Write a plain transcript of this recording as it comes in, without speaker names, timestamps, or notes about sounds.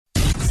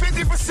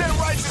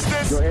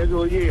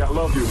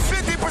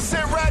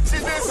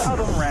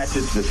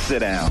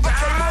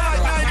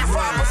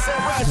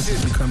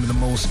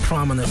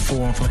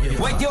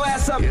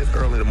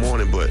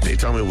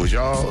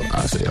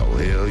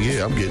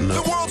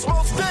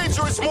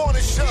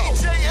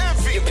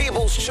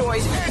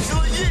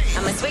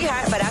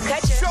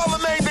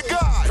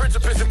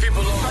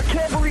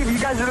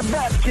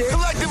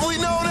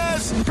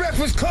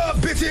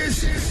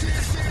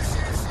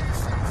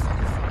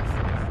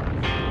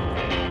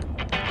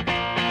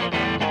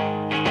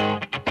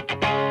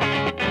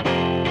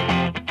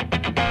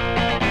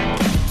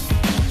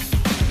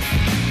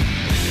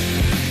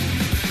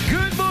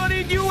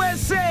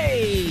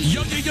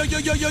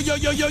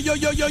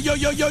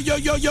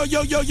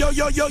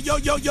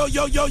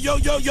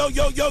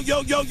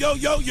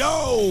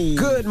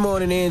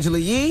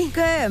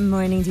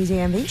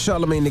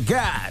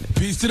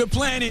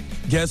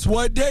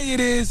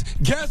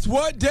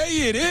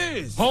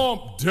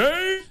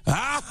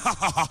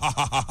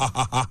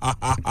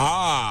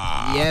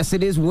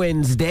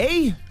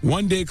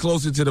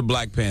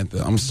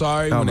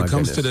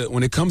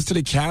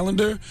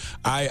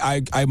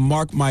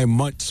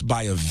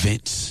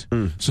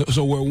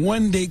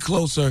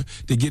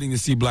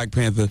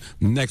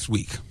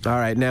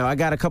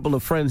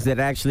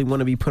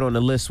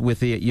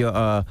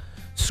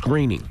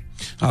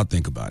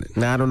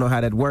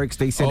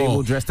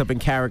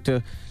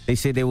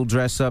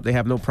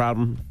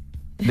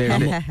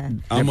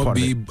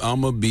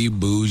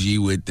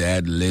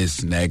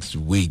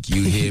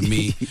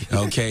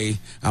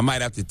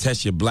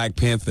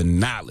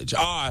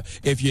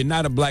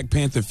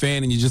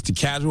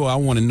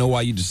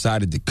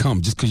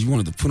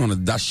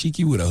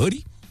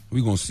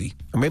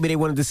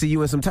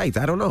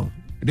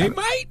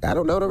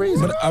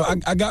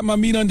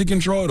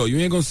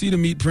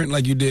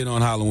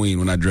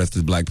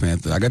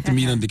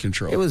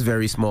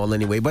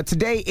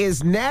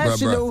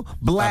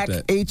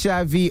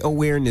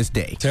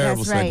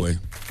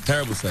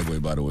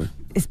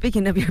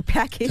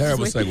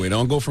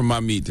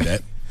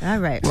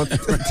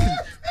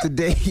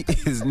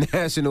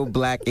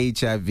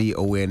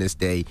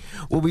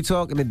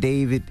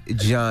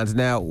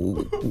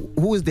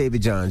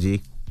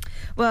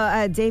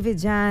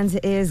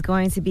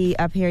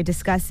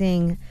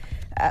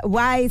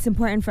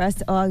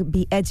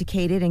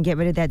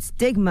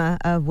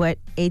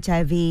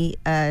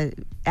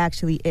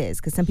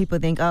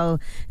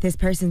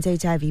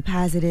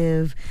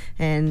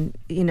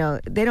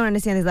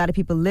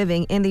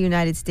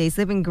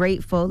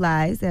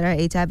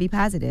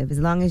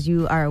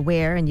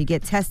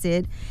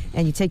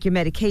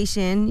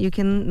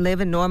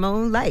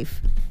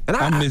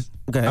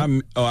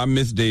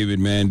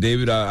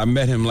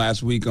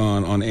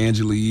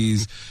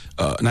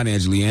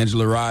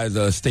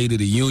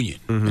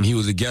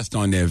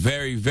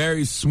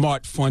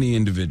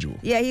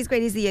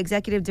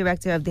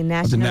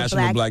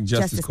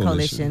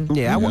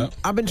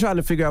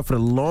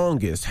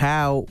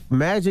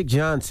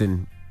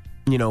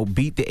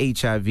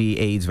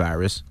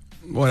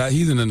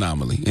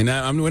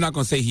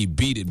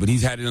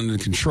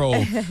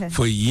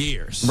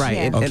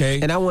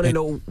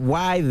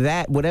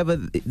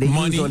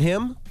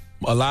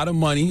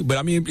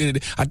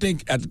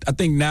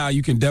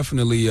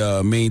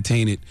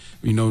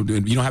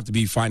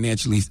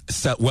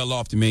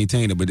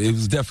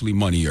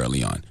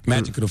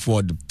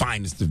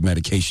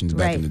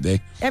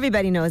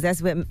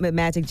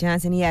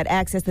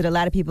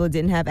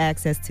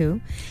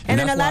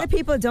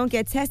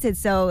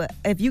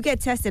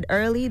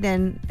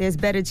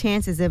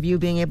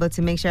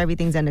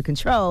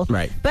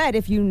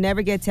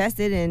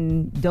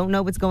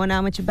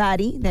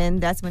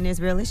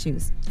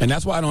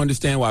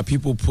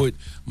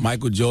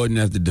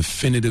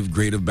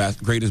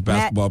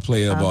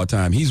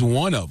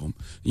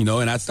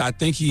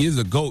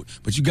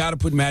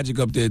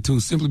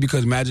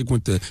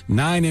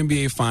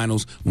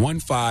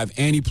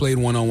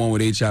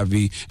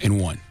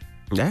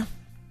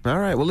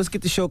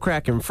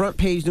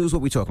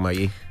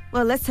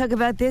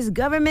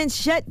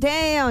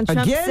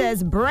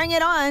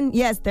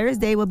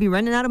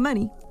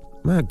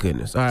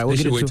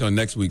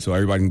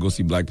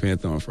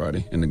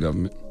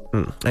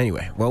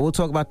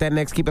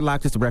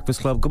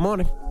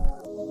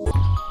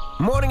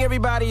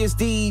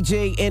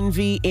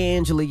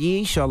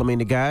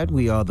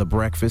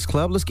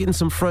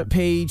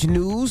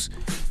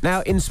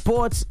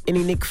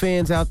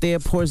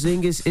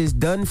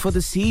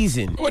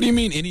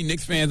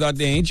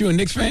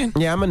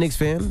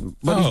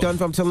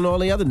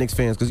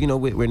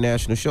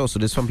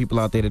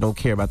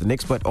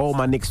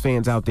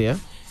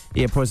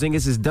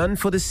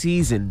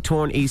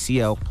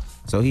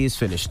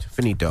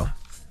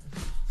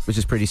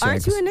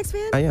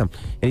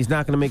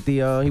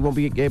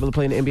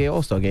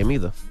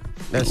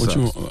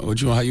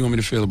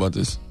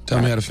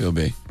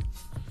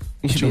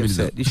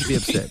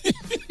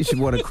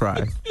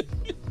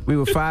We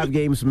were 5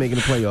 games from making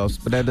the playoffs,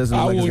 but that doesn't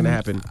look like it's going to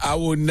happen. I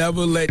will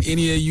never let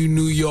any of you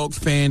New York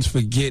fans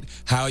forget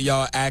how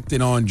y'all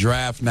acted on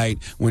draft night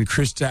when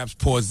Kristaps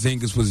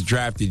Porzingis was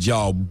drafted.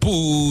 Y'all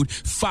booed,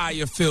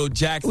 fire Phil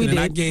Jackson, and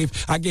I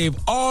gave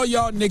all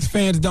y'all Knicks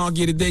fans don't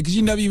get it day because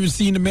you never even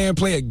seen the man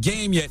play a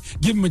game yet.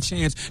 Give him a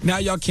chance. Now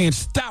y'all can't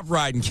stop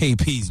riding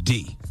KP's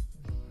D.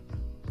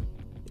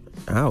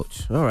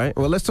 Ouch. All right.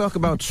 Well, let's talk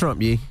about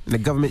Trump, Yee, and the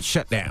government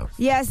shutdown.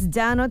 Yes,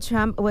 Donald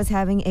Trump was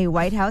having a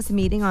White House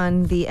meeting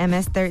on the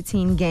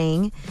MS-13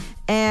 gang,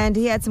 and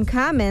he had some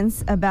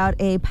comments about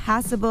a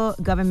possible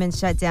government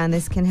shutdown.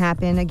 This can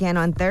happen again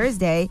on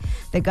Thursday.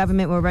 The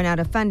government will run out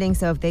of funding,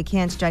 so if they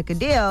can't strike a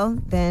deal,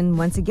 then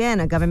once again,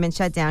 a government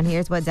shutdown.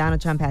 Here's what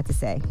Donald Trump had to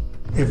say.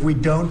 If we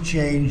don't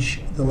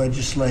change the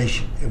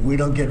legislation, if we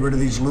don't get rid of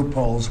these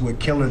loopholes where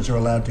killers are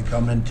allowed to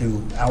come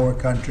into our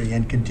country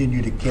and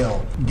continue to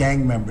kill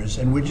gang members,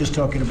 and we're just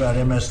talking about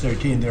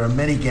MS-13, there are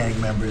many gang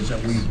members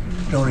that we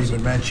don't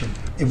even mention.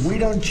 If we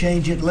don't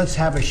change it, let's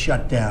have a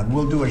shutdown.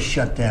 We'll do a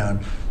shutdown,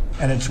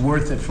 and it's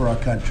worth it for our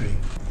country.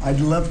 I'd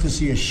love to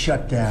see a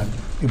shutdown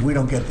if we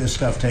don't get this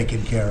stuff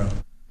taken care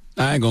of.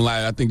 I ain't gonna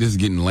lie, I think this is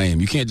getting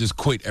lame. You can't just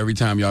quit every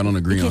time y'all don't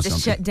agree on something. You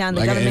can't just shut down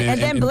the government and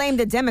then blame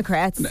the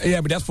Democrats. Yeah,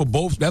 but that's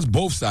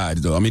both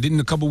sides, though. I mean, didn't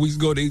a couple weeks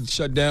ago they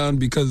shut down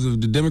because of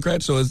the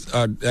Democrats? So it's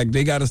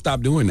they got to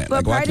stop doing that.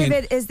 But part of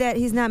it is that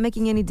he's not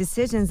making any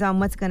decisions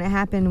on what's going to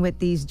happen with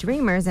these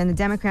dreamers, and the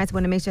Democrats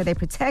want to make sure they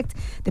protect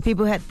the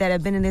people that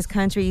have been in this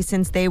country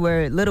since they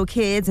were little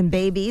kids and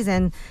babies.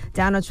 And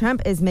Donald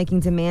Trump is making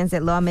demands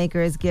that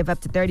lawmakers give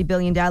up to $30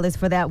 billion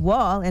for that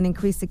wall and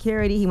increase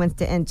security. He wants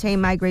to end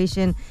chain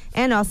migration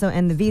and also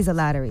end the visa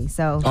lottery.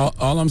 So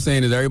all I'm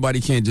saying is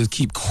everybody can't just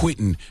keep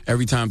quitting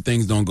every time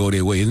things don't go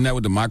their way. Isn't that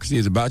what democracy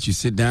is about? You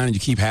sit down and you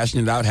keep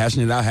hashing it out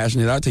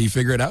till you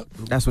figure it out.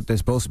 That's what they're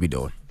supposed to be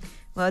doing.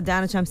 Well,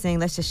 Donald Trump's saying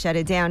let's just shut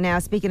it down. Now,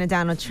 speaking of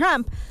Donald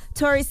Trump,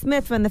 Torrey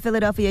Smith from the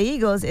Philadelphia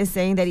Eagles is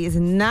saying that he is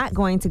not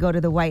going to go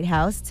to the White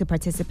House to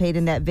participate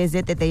in that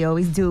visit that they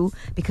always do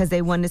because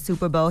they won the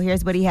Super Bowl.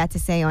 Here's what he had to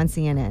say on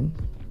CNN.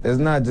 It's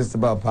not just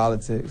about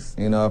politics.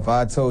 You know, if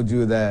I told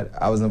you that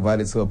I was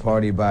invited to a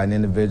party by an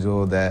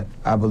individual that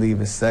I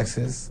believe is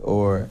sexist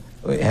or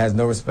has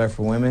no respect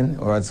for women,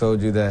 or I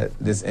told you that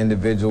this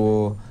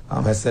individual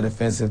has said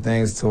offensive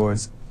things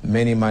towards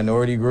many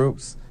minority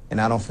groups,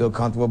 and I don't feel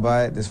comfortable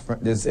by it,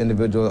 this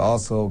individual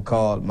also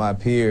called my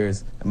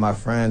peers and my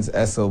friends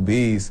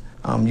SOBs,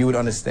 you would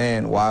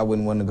understand why I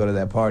wouldn't want to go to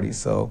that party.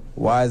 So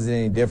why is it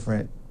any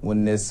different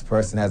when this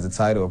person has the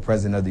title of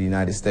President of the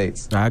United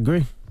States? I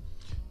agree.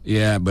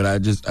 Yeah, but I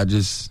just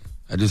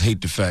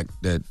hate the fact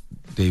that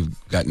they've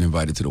gotten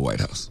invited to the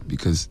White House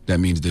because that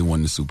means they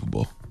won the Super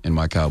Bowl and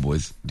my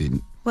Cowboys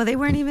didn't. Well, they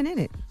weren't even in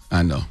it.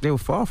 I know. They were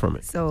far from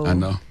it. So I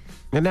know.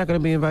 They're not going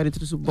to be invited to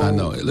the Super Bowl. I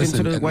know. Listen,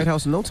 into the White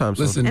House in no time.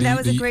 Listen, and that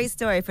was a great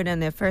story for them,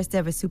 their first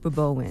ever Super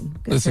Bowl win.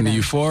 Good listen, the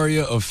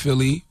euphoria of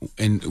Philly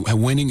and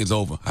winning is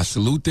over. I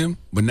salute them,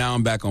 but now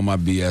I'm back on my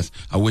BS.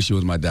 I wish it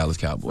was my Dallas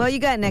Cowboys. Well, you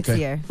got next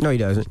year. No, he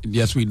doesn't.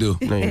 Yes, we do.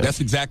 No, that's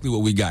exactly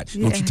what we got.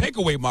 Don't you take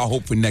away my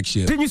hope for next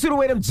year. Didn't you see the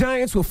way them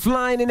Giants were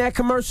flying in that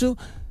commercial?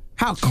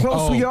 How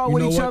close we are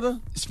with each other?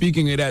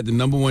 Speaking of that, the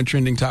number one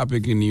trending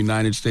topic in the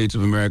United States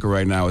of America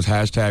right now is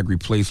hashtag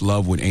replace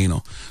love with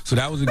anal. So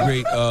that was a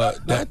great, I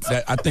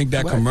think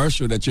that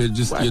commercial that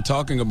you're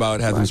talking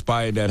about has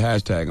inspired that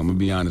hashtag. I'm going to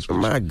be honest with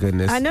you. My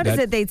goodness. I noticed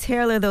that they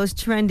tailor those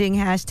trending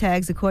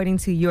hashtags according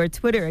to your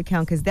Twitter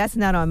account because that's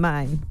not on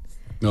mine.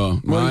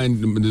 No, mine,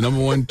 the number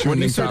one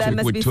trending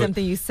topic with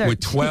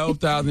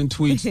 12,000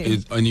 tweets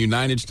is in the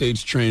United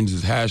States trends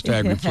is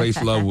hashtag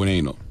replace love with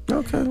anal.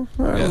 Okay. All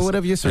right. Yes. Well,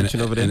 whatever you're searching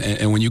over there.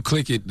 And when you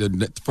click it,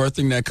 the first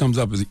thing that comes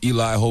up is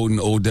Eli holding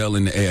Odell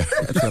in the air.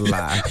 That's a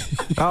lie.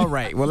 All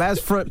right. Well,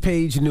 that's front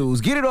page news.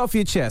 Get it off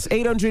your chest.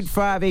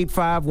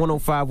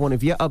 800-585-1051.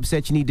 If you're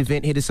upset, you need to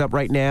vent, hit us up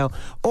right now.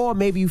 Or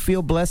maybe you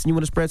feel blessed and you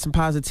want to spread some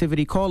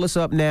positivity. Call us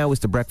up now.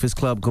 It's The Breakfast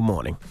Club. Good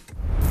morning.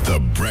 The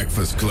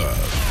Breakfast Club.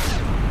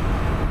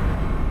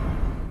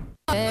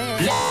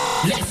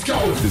 Let's go.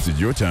 This is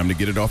your time to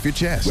get it off your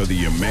chest, whether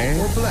you're mad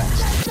or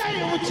blessed. Say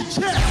it with your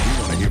chest.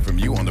 We want to hear from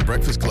you on The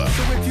Breakfast Club.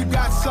 So if you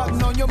got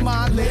something on your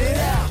mind, let it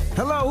out.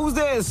 Hello, who's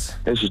this?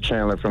 This is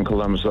Chandler from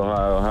Columbus,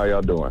 Ohio. How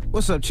y'all doing?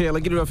 What's up, Chandler?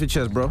 Get it off your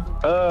chest, bro.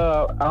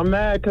 I'm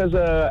mad because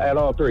at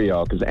all three of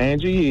y'all. Because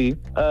Angie Yee,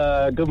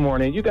 good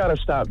morning. You got to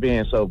stop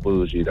being so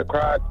bougie. The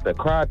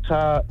croc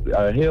top,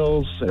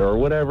 heels, or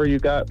whatever you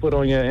got put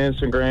on your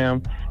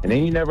Instagram, and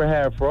then you never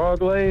have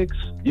frog legs.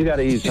 You got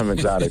to eat some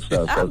exotic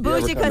stuff. So I'm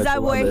bougie because I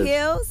wear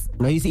heels.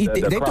 No,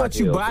 they thought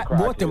you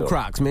bought them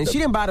Crocs, man. She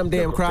didn't buy them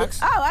damn Crocs.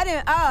 Oh, I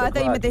didn't. Oh, I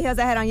thought you meant the heels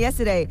I had on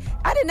yesterday.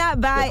 I did not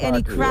buy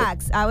any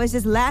Crocs. I was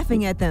just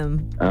laughing at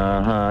them.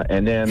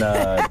 And then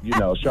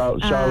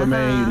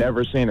Charlemagne, you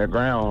never seen a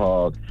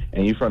groundhog,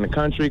 and you from the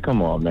country,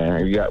 come on,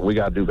 man. We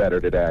got to do better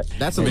than that.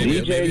 That's a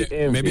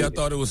maybe I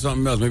thought it was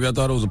something else. Maybe I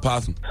thought it was a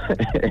possum.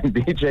 And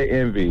DJ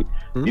Envy,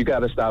 you got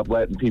to stop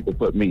letting people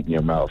put meat in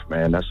your mouth,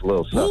 man. That's a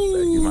little suspect.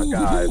 You my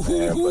guy,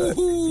 man, but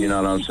you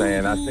know what I'm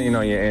saying? I seen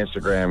on your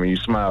Instagram and you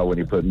smile when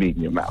you put meat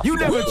in your mouth. You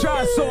never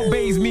tried Salt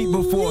Bae's meat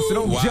before, so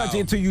don't judge it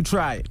until you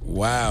try it.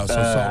 Wow.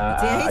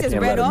 Yeah, he just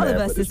read all of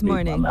us this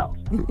morning.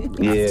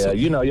 Yeah,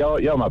 you know,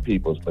 y'all my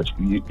peoples, but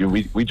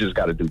we just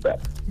got to do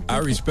better. I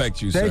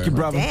respect you, sir. Thank you,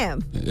 brother. Damn.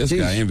 This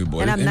guy Envy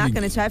boy. And I'm not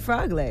going to try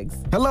frog legs.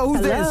 Hello,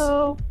 who's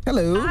Hello. this?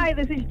 Hello. Hi,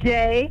 this is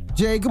Jay.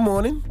 Jay, good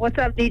morning. What's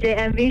up, DJ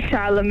Envy,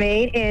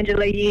 Charlamagne,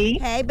 Angela Yee?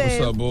 Hey, boo.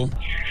 What's up, boo?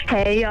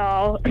 Hey,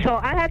 y'all. So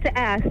I had to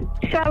ask,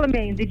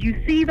 Charlamagne, did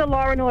you see the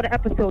Law & Order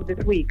episode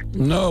this week?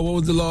 No, what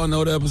was the Law &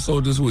 Order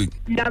episode this week?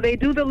 Now, they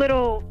put the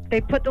little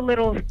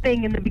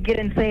thing in the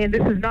beginning saying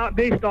this is not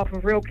based off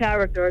of real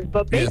characters,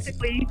 but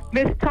basically,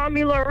 Miss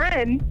Tommy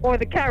Loren, or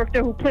the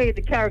character who played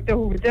the character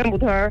who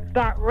resembled her,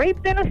 got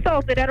raped and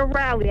assaulted at a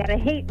rally, at a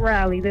hate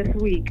rally this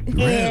week.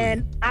 Really?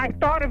 And I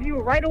thought of you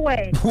right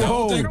away.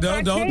 Whoa. Don't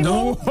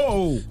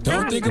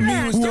think of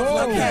me with stuff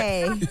like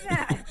Okay.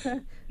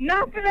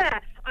 Not for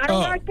that. I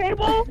don't have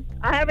cable.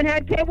 I haven't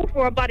had cable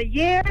for about a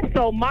year,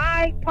 so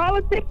my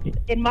politics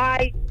and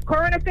my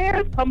current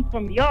affairs come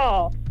from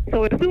y'all.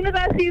 So as soon as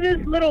I see this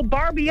little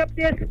Barbie up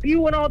there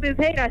spewing all this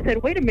hate, I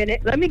said, wait a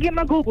minute, let me get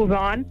my Googles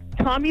on.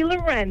 Tommy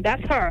Loren,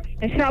 that's her.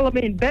 And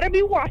Charlamagne better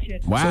be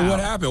watching. Wow. So what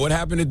happened? What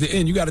happened at the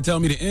end? You got to tell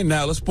me the end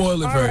now. Let's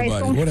spoil it for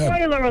everybody. So What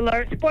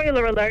happened?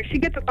 spoiler alert.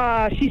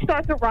 She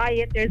starts a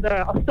riot. There's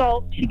an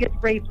assault. She gets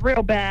raped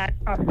real bad,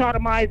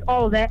 sodomized,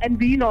 all of that.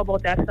 And you know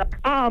about that stuff.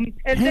 And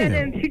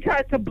then she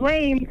tries to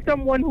blame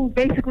someone who's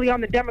basically on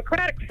the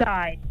Democratic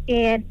side.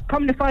 And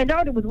come to find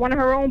out, it was one of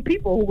her own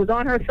people who was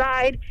on her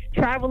side,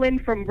 traveling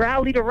from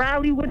rally to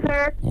rally with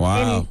her.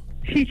 Wow. And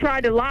she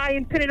tried to lie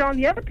and pin it on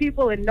the other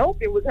people, and nope,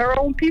 it was her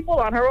own people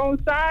on her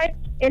own side.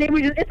 And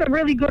it's a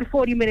really good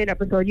 40-minute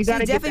episode. You got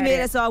to definitely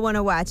made us all want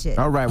to watch it.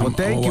 All right, well,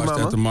 thank you, I'll watch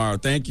Mama. that tomorrow.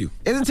 Thank you.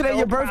 Isn't today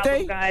your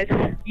birthday? Guys.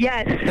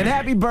 Yes. And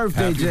happy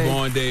birthday, Jay. Happy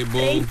born day, boo.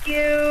 Thank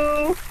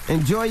you.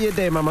 Enjoy your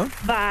day, Mama.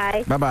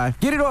 Bye. Bye-bye.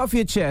 Get it off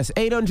your chest.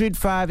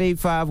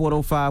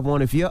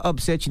 800-585-1051. If you're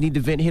upset, you need to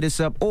vent, hit us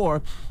up.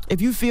 Or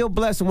if you feel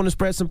blessed and want to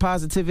spread some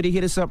positivity,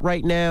 hit us up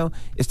right now.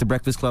 It's The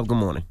Breakfast Club. Good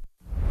morning.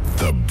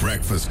 The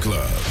Breakfast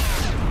Club.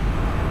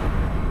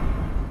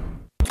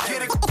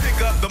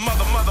 Pick up the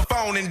mother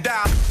phone and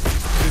dial.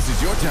 This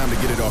is your time to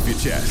get it off your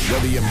chest,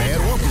 whether you're mad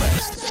or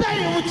blessed.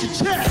 Say it with your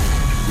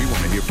chest. We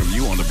want to hear from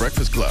you on The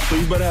Breakfast Club. So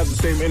you better have the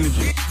same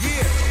energy.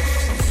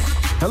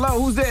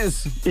 Hello, who's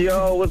this?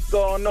 Yo, what's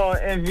going on,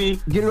 Envy?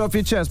 Get it off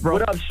your chest, bro.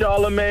 What up,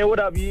 Charlamagne? What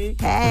up, Yee?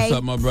 Hey. What's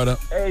up, my brother?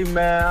 Hey,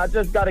 man, I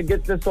just got to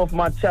get this off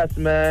my chest,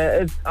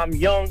 man. I'm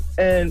young,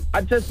 and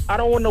I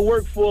don't want to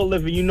work for a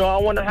living, you know.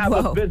 I want to have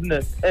a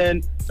business,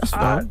 and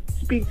I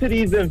speak to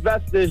these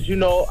investors, you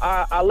know.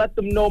 I let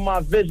them know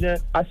my vision.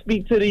 I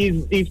speak to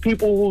these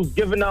people who's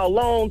giving out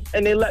loans,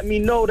 and they let me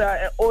know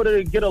that in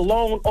order to get a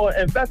loan or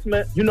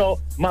investment, you know,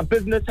 my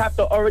business have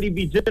to already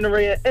be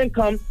generating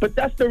income. But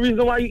that's the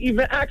reason why you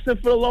even asking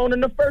for the loan in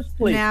the first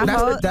place.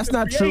 Now, that's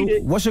not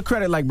true. What's your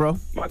credit like, bro?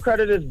 My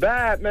credit is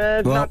bad, man.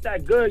 It's not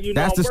that good. You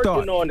know, I'm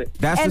working on it.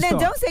 And then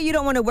don't say you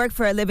don't want to work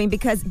for a living,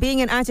 because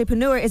being an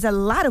entrepreneur is a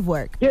lot of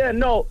work. Yeah,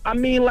 no, I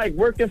mean like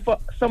working for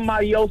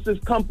somebody else's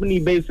company,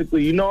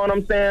 basically. You know what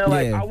I'm saying?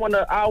 Like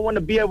I wanna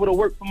be able to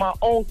work for my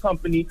own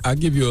company. I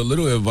give you a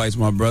little advice,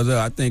 my brother.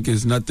 I think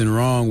there's nothing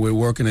wrong with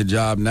working a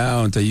job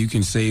now until you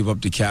can save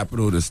up the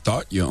capital to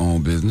start your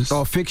own business.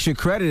 Or fix your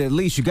credit at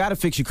least. You got to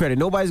fix your credit.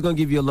 Nobody's going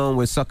to give you a loan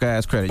with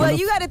sucker-ass credit. Well,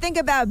 you got to think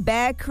about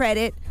bad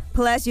credit.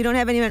 Plus, you don't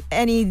have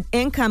any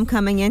income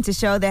coming in to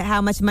show that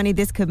how much money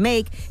this could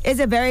make is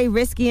a very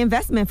risky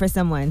investment for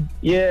someone.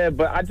 Yeah,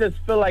 but I just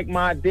feel like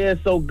my idea is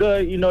so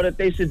good, you know, that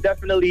they should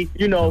definitely,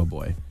 you know,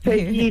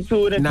 take heed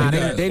to it. And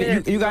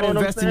you got to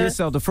invest in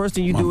yourself. The first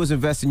thing you do is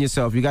invest in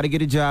yourself. You got to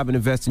get a job and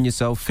invest in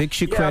yourself.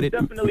 Fix your credit.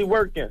 I'm definitely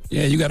working.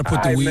 Yeah, you got to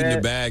put the weed in the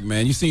bag,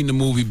 man. You seen the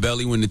movie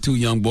Belly when the two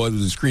young boys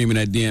was screaming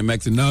at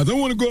DMX and Nas, I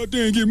want to go out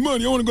there and get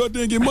money. I want to go out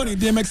there and get money.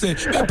 And DMX said,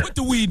 man, put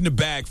the weed in the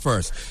bag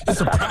first.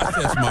 It's a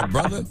process, my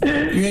brother.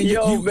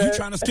 You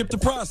trying to skip the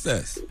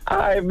process. All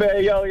right,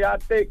 man. Yo, y'all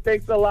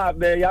thanks a lot,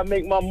 man. Y'all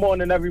make my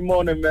morning every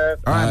morning, man.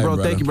 All right, bro.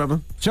 Thank you, brother.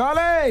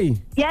 Charlie!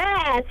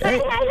 Yes.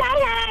 Hey.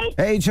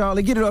 Hey,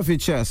 Charlie, get it off your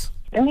chest.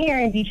 I'm here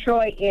in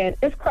Detroit, and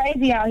it's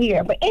crazy out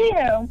here. But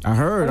anywho, I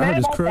heard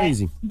it's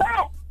crazy.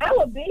 But I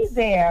will be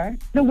there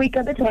the week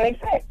of the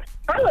 26th.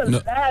 I would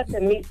love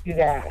to meet you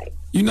guys.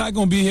 You're not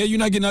going to be here? You're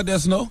not getting out that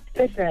snow?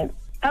 Listen,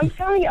 I'm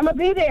telling you, I'm going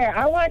to be there.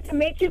 I want to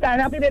meet you guys.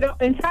 I'll be there the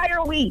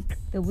entire week.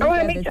 I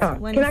want to meet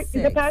y'all. Is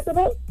it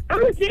possible?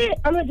 I'm legit.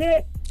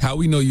 How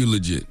we know you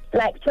legit?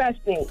 Like, trust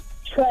me.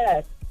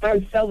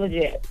 I'm so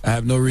legit. I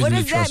have no reason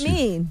to trust you. What does that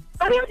mean?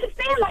 I mean, I'm just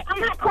saying, like, I'm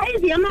not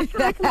crazy. I'm not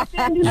trying to come up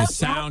there and do You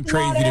sound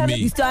crazy to me.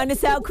 You're starting to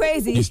sound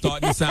crazy. You're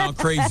starting to sound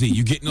crazy.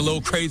 You're getting a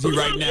little crazy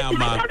right now,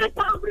 Ma. I'm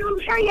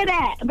sure you're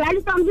that. But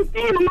I'm just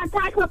saying, I'm not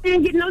trying to come up there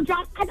and get no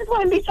job. I just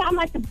want to make sure I'm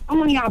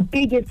one of y'all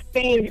biggest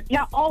fans.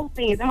 Y'all old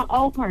fans. I'm an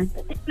old person.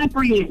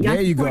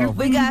 There you go.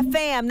 We got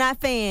fam, not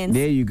fans.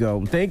 There you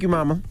go. Thank you,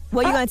 Mama.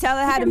 Well, you going to tell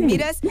her how to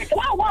meet us?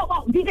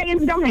 Whoa.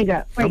 DJ, don't hang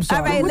up. I'm sorry.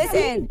 All right,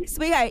 listen,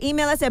 sweetheart,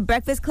 email us at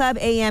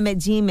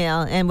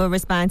breakfastclubam@gmail.com, and we'll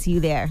respond to you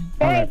there.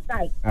 Bye.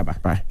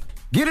 Bye.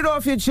 Get it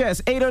off your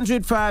chest.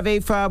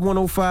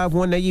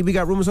 800-585-1051. Now, we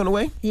got rumors on the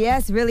way?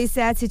 Yes, really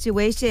sad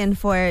situation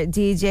for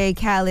DJ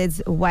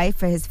Khaled's wife,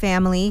 for his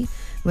family.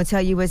 We'll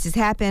tell you what just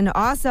happened.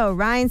 Also,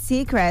 Ryan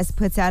Seacrest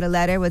puts out a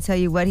letter. We'll tell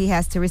you what he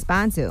has to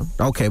respond to.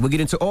 Okay, we'll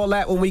get into all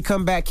that when we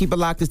come back. Keep it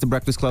locked. It's The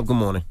Breakfast Club. Good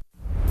morning.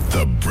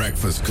 The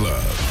Breakfast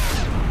Club.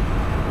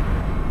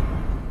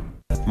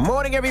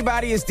 Morning,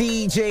 everybody. It's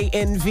DJ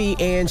Envy,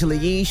 Angela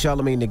Yee,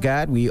 Charlamagne the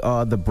God. We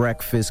are The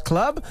Breakfast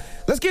Club.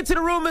 Let's get to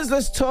the rumors.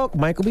 Let's talk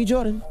Michael B.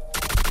 Jordan.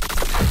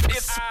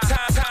 It's time.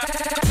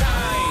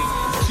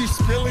 She's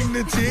spilling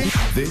the tea.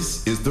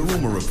 This is The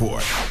Rumor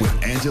Report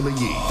with Angela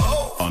Yee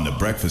on The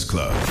Breakfast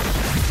Club.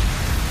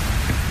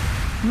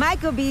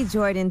 Michael B.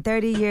 Jordan,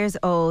 30 years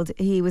old.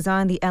 He was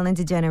on the Ellen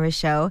DeGeneres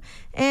show,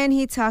 and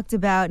he talked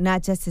about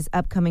not just his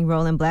upcoming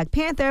role in Black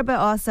Panther, but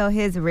also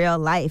his real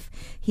life.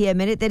 He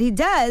admitted that he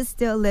does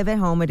still live at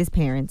home with his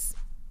parents.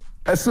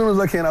 As soon as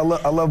I can, I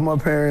love my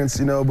parents,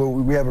 but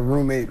we have a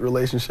roommate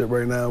relationship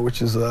right now,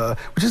 which is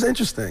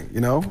interesting,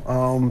 You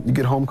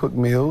get home cooked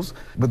meals,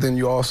 but then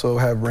you also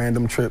have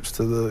random trips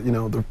to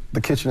the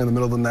kitchen in the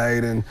middle of the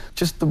night, and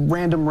just the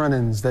random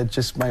run-ins that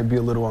just might be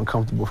a little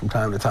uncomfortable from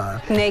time to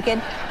time.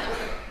 Naked?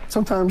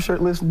 Sometimes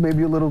shirtless,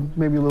 maybe a little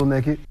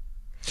naked.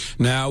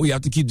 Now, we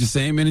have to keep the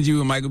same energy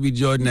with Michael B.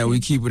 Jordan that we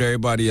keep with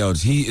everybody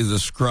else. He is a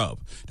scrub.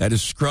 That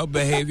is scrub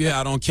behavior.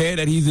 I don't care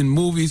that he's in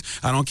movies.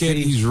 I don't care that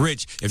he's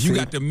rich. If you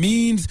got the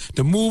means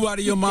to move out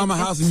of your mama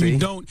house and you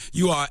don't,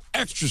 you are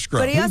extra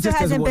scrub. But he also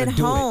hasn't been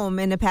home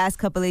in the past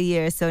couple of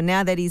years. So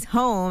now that he's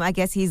home, I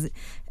guess he's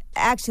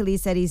actually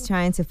said he's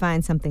trying to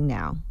find something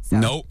now. So.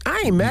 Nope.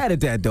 I ain't mad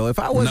at that, though. If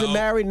I wasn't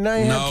married and I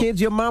ain't have kids,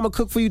 your mama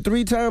cook for you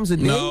 3 times a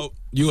day? No,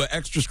 you are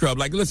extra scrub.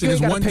 Like, listen, you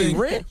it's ain't one gotta pay thing.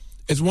 Rent?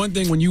 It's one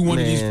thing when you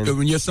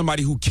when you're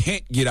somebody who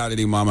can't get out of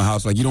their mama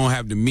house, like you don't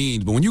have the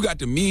means. But when you got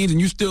the means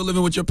and you still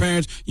living with your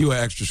parents, you are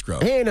extra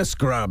scrub. He ain't a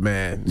scrub,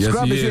 man. Yes,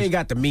 scrub he is you is. ain't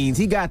got the means.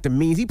 He got the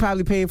means. He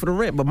probably paying for the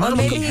rent, but mama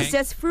maybe he's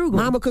just frugal.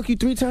 Mama cook you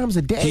 3 times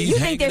a day. You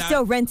think they're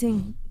still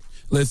renting?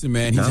 Listen,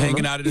 man, he's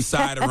hanging out of the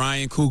side of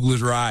Ryan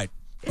Coogler's ride.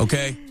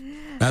 Okay,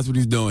 that's what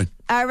he's doing.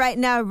 All right,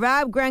 now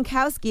Rob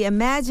Gronkowski,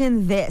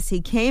 imagine this.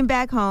 He came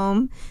back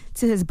home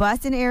to his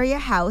Boston area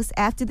house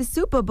after the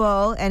Super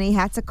Bowl, and he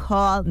had to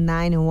call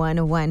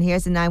 911.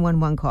 Here's the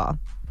 911 call.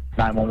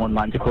 911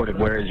 line's recorded.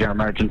 Where is your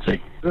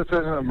emergency? This is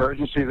an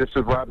emergency. This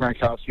is Rob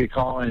Gronkowski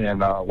calling,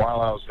 and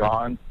while I was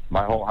gone,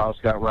 my whole house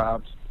got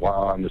robbed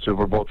while on the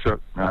Super Bowl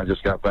trip, and I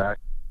just got back.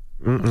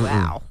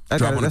 Wow.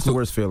 That's the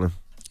worst feeling.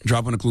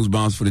 Dropping the clues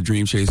bombs for the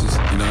Dream Chasers. You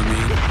know what I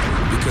mean?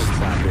 Because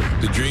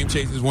the Dream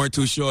Chasers weren't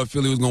too sure if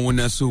Philly was going to win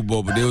that Super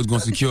Bowl, but they was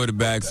going to secure the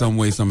bag some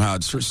way, somehow.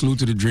 Salute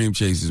to the Dream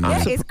Chasers, man.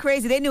 Yeah, it's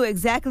crazy. They knew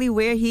exactly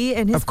where he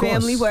and his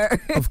family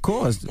were. Of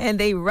course. And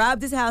they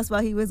robbed his house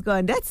while he was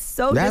gone. That's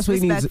so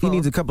disrespectful. What he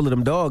needs a couple of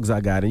them dogs I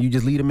got, and you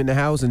just leave them in the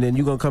house, and then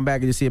you're going to come back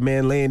and just see a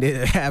man laying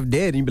there half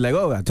dead, and you be like,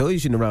 oh, I told you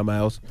shouldn't have robbed my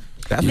house.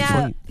 That's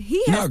now, what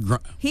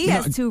he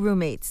has 2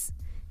 roommates,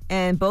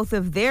 and both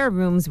of their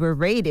rooms were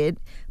raided,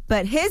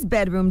 but his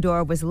bedroom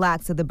door was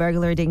locked, so the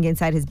burglar didn't get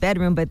inside his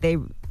bedroom, but they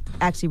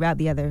actually robbed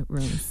the other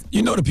rooms.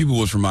 You know the people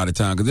was from out of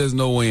town, because there's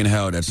no way in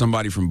hell that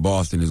somebody from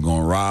Boston is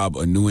going to rob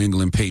a New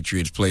England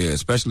Patriots player,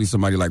 especially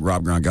somebody like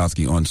Rob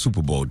Gronkowski on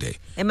Super Bowl day.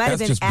 It might have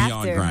been just after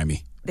beyond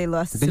grimy. They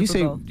lost the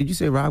Super Bowl. Did you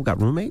say Rob got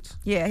roommates?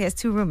 Yeah, he has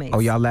 2 roommates. Oh,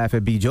 y'all laugh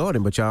at B.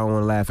 Jordan, but y'all don't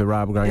want to laugh at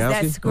Rob Gronkowski?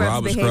 That's scrub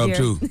Rob is behavior.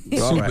 scrub, too.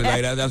 Super,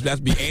 like,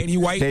 that's and he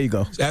white. There you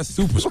go. That's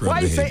super scrub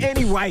Why behavior. you say and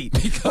he white?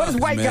 What does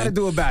white got to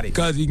do about it?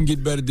 Because he can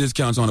get better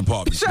discounts on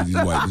apartments because he's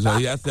white. So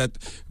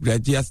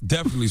that's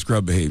definitely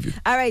scrub behavior.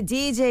 All right,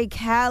 DJ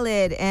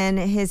Khaled and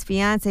his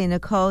fiancée,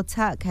 Nicole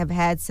Tuck, have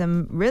had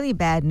some really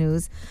bad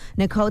news.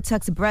 Nicole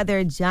Tuck's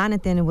brother,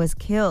 Jonathan, was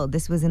killed.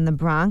 This was in the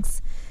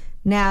Bronx.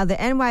 Now, the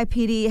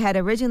NYPD had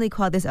originally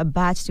called this a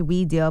botched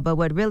weed deal, but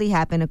what really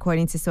happened,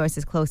 according to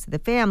sources close to the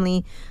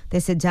family, they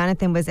said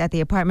Jonathan was at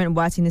the apartment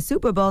watching the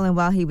Super Bowl, and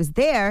while he was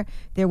there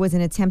was an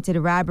attempted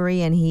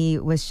robbery, and he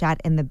was shot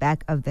in the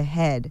back of the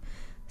head.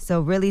 So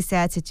really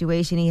sad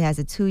situation. He has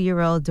a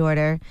 2-year-old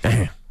daughter.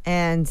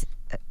 And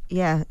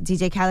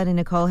DJ Khaled and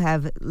Nicole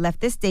have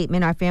left this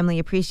statement. Our family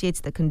appreciates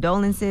the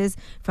condolences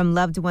from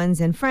loved ones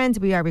and friends.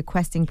 We are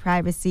requesting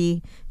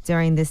privacy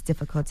during this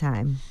difficult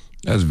time.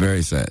 That's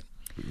very sad.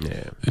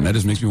 Yeah. And that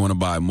just makes me want to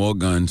buy more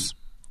guns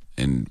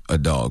and a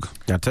dog.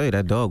 I tell you,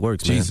 that dog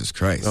works, man. Jesus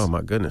Christ. Oh,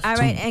 my goodness. All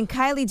right, and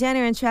Kylie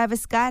Jenner and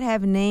Travis Scott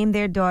have named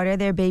their daughter.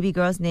 Their baby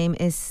girl's name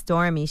is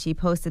Stormy. She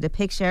posted a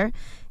picture,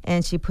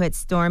 and she put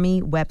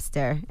Stormy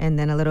Webster and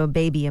then a little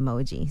baby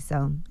emoji.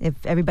 So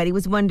if everybody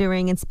was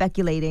wondering and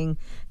speculating,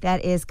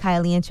 that is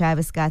Kylie and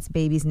Travis Scott's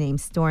baby's name,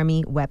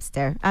 Stormy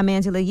Webster. I'm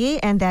Angela Yee,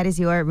 and that is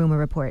your Rumor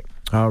Report.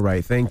 All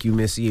right. Thank you,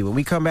 Miss Yee. When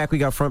we come back, we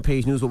got front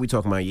page news. What we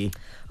talking about, Yee?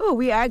 Oh,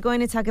 we are going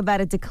to talk about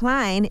a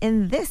decline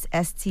in this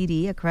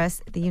STD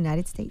across the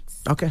United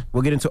States. Okay.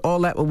 We'll get into all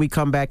that when we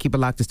come back. Keep it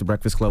locked. It's The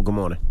Breakfast Club. Good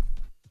morning.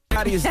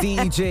 Howdy, it's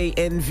DJ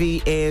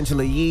Envy,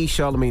 Angela Yee,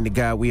 Charlamagne the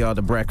Guy. We are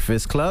The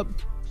Breakfast Club.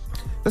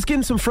 Let's get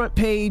in some front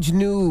page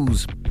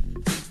news.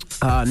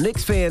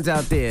 Knicks fans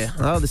out there,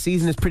 the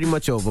season is pretty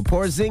much over.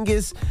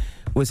 Porzingis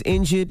was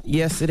injured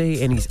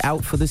yesterday, and he's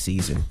out for the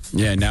season.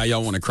 Yeah, now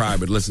y'all want to cry,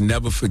 but let's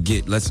never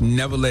forget. Let's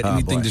never let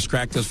anything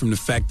distract us from the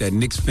fact that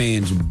Knicks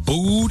fans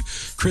booed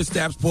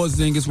Kristaps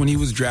Porzingis when he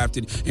was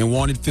drafted and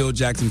wanted Phil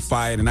Jackson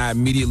fired, and I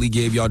immediately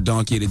gave y'all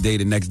donkey of the day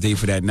the next day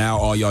for that. Now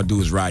all y'all do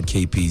is ride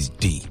KP's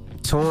D.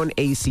 Torn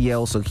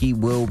ACL, so he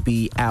will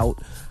be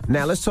out.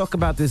 Now, let's talk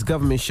about this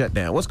government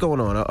shutdown. What's going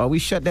on? Are we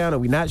shut down? Are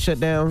we not shut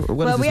down?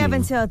 Well, we have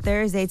until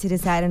Thursday to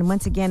decide. And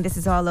once again, this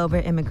is all over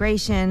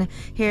immigration.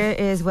 Here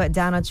is what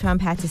Donald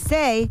Trump had to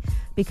say,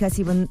 because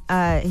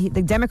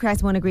the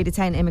Democrats won't agree to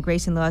tighten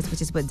immigration laws,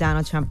 which is what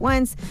Donald Trump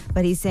wants.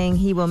 But he's saying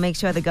he will make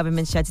sure the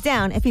government shuts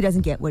down if he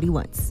doesn't get what he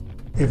wants.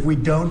 If we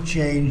don't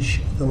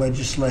change the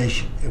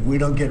legislation, if we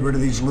don't get rid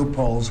of these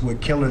loopholes where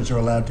killers are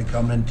allowed to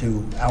come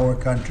into our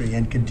country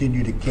and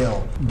continue to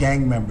kill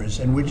gang members,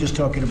 and we're just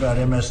talking about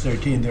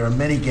MS-13, there are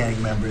many gang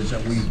members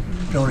that we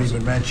don't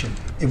even mention.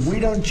 If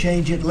we don't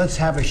change it, let's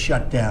have a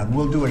shutdown.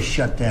 We'll do a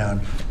shutdown,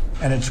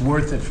 and it's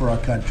worth it for our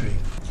country.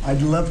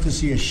 I'd love to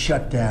see a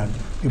shutdown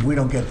if we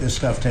don't get this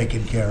stuff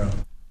taken care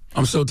of.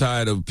 I'm so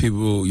tired of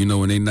people,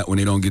 when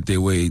they don't get their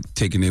way,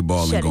 taking their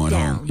ball and going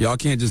home. Y'all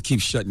can't just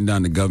keep shutting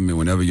down the government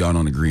whenever y'all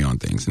don't agree on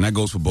things, and that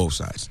goes for both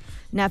sides.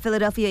 Now,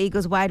 Philadelphia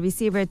Eagles wide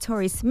receiver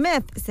Torrey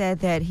Smith said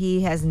that he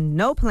has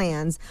no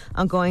plans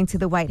on going to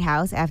the White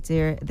House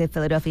after the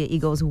Philadelphia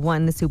Eagles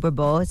won the Super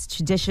Bowl. It's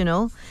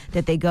traditional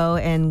that they go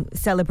and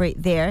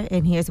celebrate there,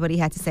 and here's what he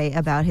had to say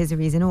about his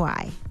reason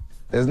why.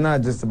 It's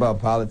not just about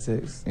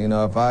politics.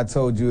 If I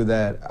told you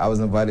that I was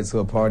invited to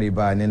a party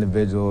by an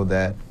individual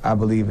that I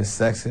believe is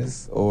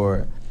sexist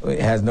or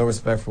has no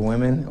respect for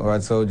women, or I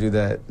told you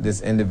that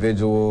this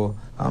individual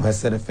has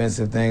said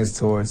offensive things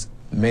towards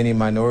many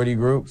minority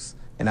groups,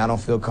 and I don't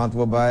feel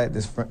comfortable by it,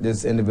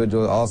 this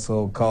individual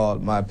also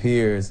called my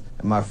peers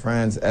and my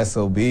friends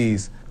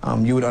SOBs,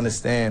 you would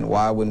understand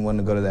why I wouldn't want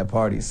to go to that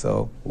party.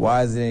 So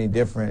why is it any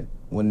different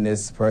when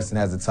this person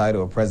has the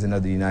title of President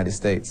of the United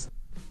States?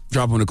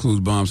 Drop on the clues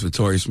bombs for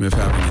Torrey Smith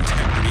having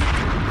integrity.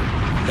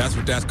 That's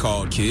what that's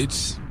called,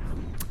 kids.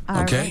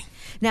 Okay? Right.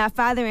 Now,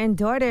 father and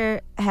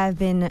daughter have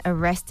been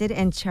arrested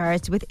and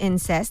charged with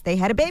incest. They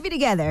had a baby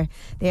together.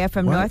 They are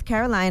from North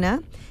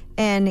Carolina.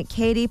 And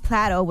Katie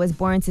Plato was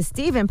born to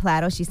Stephen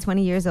Plato. She's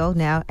 20 years old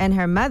now. And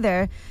her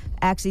mother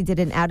actually did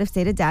an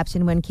out-of-state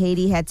adoption when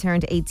Katie had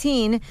turned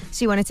 18.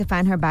 She wanted to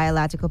find her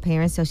biological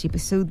parents, so she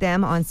pursued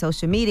them on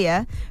social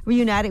media,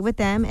 reunited with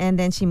them, and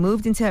then she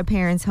moved into her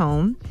parents'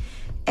 home.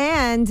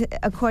 And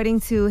according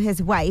to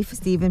his wife,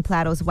 Stephen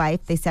Plato's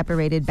wife, they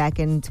separated back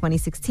in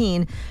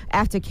 2016.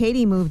 After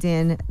Katie moved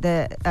in,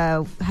 the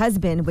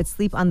husband would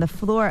sleep on the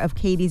floor of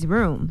Katie's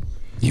room.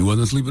 He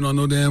wasn't sleeping on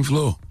no damn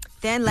floor.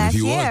 Then last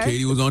year,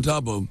 Katie was on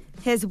top of him.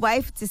 His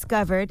wife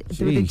discovered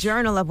through the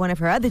journal of one of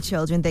her other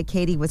children that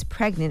Katie was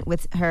pregnant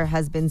with her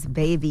husband's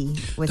baby.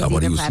 Thought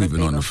about he was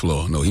sleeping on the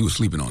floor. No, he was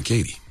sleeping on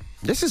Katie.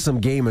 This is some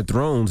Game of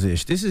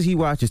Thrones-ish. He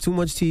watches too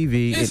much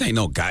TV. This ain't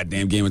no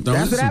goddamn Game of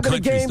Thrones. That's what happened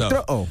to Game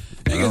of Thrones.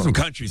 It's some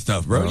country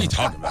stuff, bro. What are you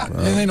talking about?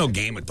 This ain't no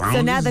Game of Thrones.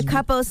 So now the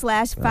couple /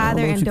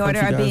 father and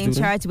daughter are being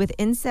charged with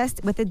incest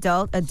with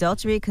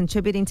adultery,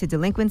 contributing to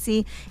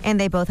delinquency, and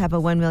they both have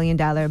a $1 million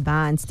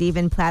bond.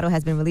 Stephen Plato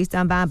has been released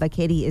on bond, but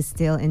Katie is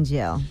still in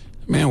jail.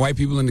 Man, white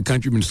people in the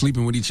country have been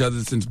sleeping with each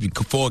other since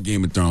before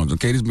Game of Thrones,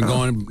 okay? This has been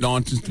going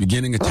on since the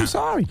beginning of time. I'm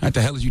sorry. What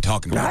the hell is you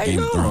talking about,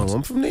 Game of Thrones?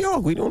 I'm from New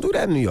York. We don't do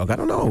that in New York. I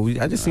don't know.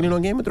 I just seen it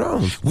on Game of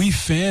Thrones. We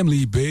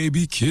family,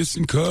 baby,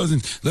 kissing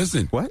cousins.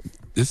 Listen. What?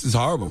 This is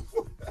horrible.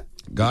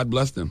 God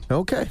bless them.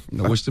 Okay.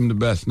 I wish them the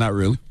best. Not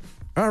really.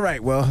 All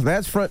right, well,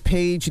 that's front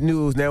page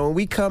news. Now, when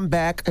we come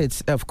back,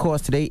 of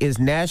course, today is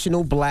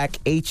National Black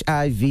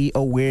HIV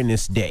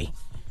Awareness Day.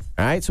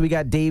 All right, so we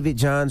got David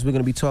Johns. We're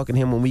going to be talking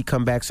to him when we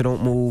come back, so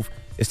don't move.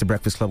 It's The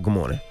Breakfast Club. Good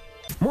morning.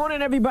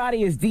 Morning,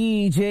 everybody. It's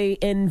DJ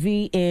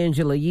Envy,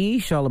 Angela Yee,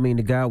 Charlamagne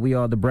the Guy. We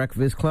are The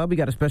Breakfast Club. We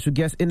got a special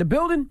guest in the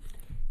building.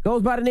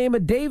 Goes by the name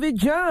of David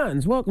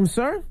Johns. Welcome,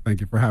 sir.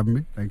 Thank you for having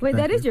me. Wait,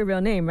 that is your real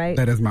name, right?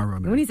 That is my real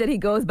name. When he said he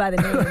goes by the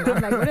name,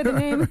 I'm like, what is the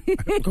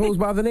name? Goes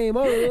by the name.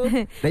 Now,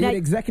 you're the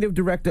executive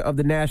director of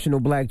the National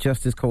Black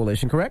Justice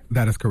Coalition, correct?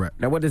 That is correct.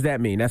 Now, what does that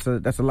mean? That's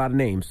a lot of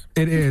names.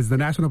 It is. The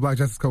National Black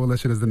Justice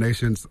Coalition is the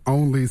nation's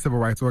only civil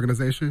rights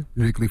organization,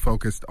 uniquely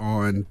focused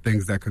on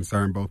things that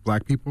concern both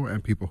black people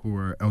and people who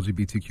are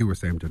LGBTQ or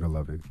same-gender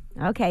loving.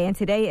 Okay, and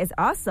today is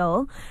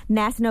also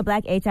National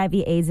Black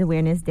HIV/AIDS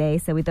Awareness Day,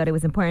 so we thought it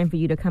was important for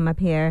you to come up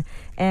here.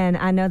 And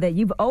I know that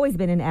you've always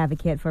been an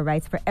advocate for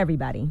rights for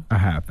everybody. I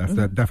have. That's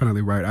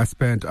definitely right. I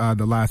spent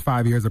the last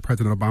 5 years of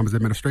President Obama's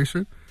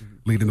administration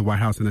leading the White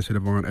House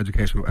initiative on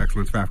educational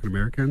excellence for African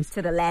Americans.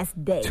 To the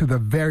last day. To the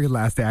very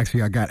last day.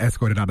 Actually, I got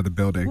escorted out of the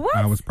building. What?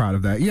 I was proud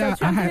of that. Yeah, so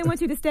Trump didn't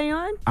want you to stay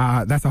on?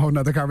 That's a whole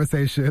nother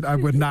conversation. I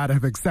would not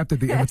have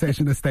accepted the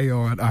invitation to stay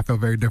on. I feel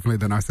very differently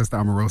than our sister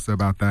Omarosa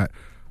about that.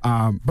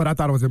 But I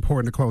thought it was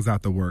important to close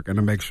out the work and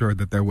to make sure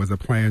that there was a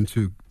plan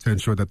to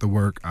ensure that the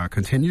work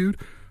continued.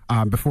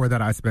 Before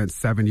that, I spent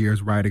 7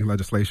 years writing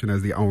legislation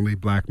as the only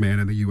black man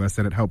in the U.S.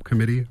 Senate Help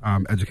Committee.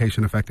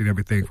 Education affecting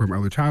everything from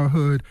early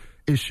childhood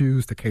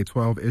issues to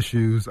K-12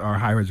 issues, or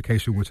higher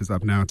education, which is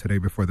up now today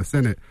before the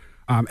Senate.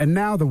 And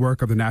now the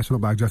work of the National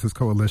Black Justice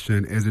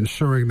Coalition is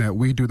ensuring that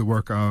we do the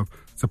work of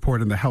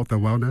supporting the health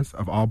and wellness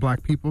of all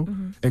black people,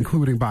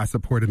 including by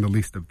supporting the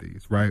least of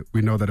these, right?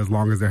 We know that as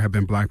long as there have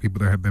been black people,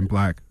 there have been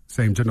black,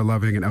 same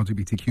gender-loving and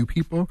LGBTQ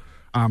people.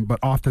 But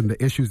often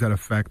the issues that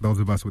affect those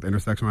of us with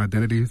intersectional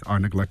identities are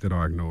neglected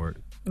or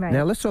ignored. Right.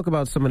 Now let's talk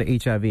about some of the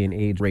HIV and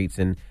AIDS rates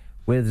and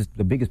where's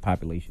the biggest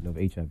population of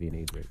HIV and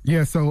AIDS rates?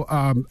 Yeah, so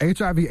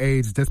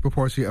HIV/AIDS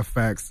disproportionately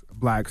affects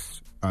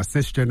blacks,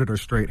 cisgendered or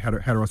straight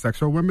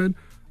heterosexual women,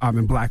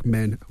 and black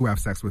men who have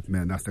sex with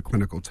men. That's the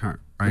clinical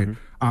term, right?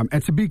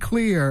 And to be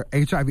clear,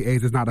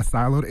 HIV/AIDS is not a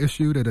siloed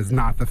issue. It is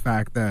not the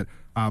fact that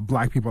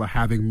black people are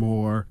having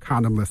more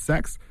condomless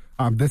sex.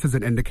 This is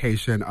an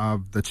indication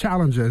of the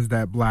challenges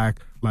that black,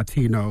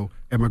 Latino,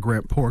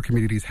 immigrant, poor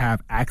communities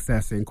have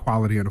accessing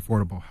quality and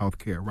affordable health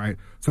care, right?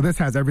 So this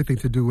has everything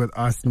to do with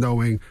us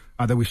knowing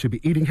that we should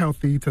be eating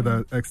healthy to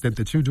the extent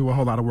that you do a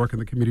whole lot of work in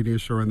the community,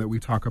 ensuring that we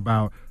talk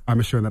about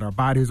ensuring that our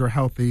bodies are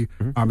healthy.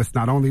 It's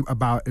not only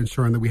about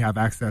ensuring that we have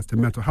access to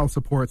mental health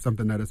support,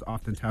 something that is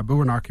often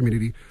taboo in our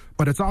community,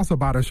 but it's also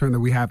about ensuring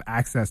that we have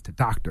access to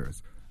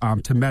doctors,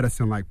 to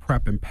medicine like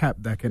PrEP and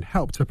PEP that can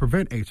help to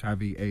prevent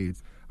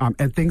HIV/AIDS.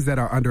 And things that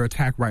are under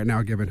attack right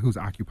now, given who's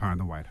occupying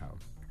the White House.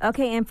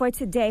 Okay, and for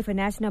today, for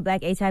National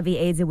Black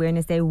HIV/AIDS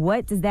Awareness Day,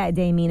 what does that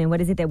day mean, and what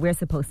is it that we're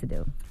supposed to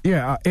do?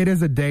 Yeah, it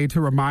is a day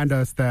to remind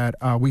us that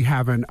we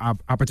have an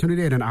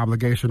opportunity and an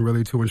obligation,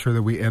 really, to ensure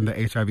that we end the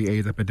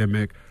HIV/AIDS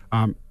epidemic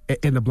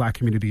in the black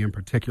community in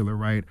particular,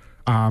 right?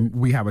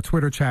 We have a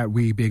Twitter chat,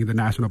 we being the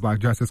National Black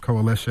Justice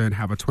Coalition,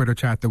 have a Twitter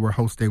chat that we're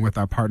hosting with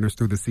our partners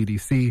through the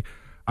CDC.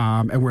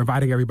 And we're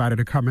inviting everybody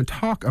to come and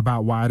talk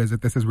about why it is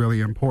that this is really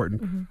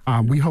important.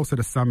 We hosted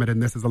a summit,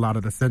 and this is a lot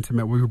of the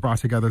sentiment. We brought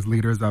together as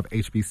leaders of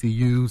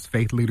HBCUs,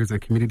 faith leaders,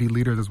 and community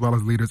leaders, as well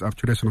as leaders of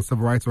traditional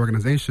civil rights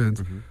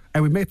organizations.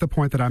 And we made the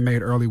point that I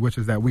made early, which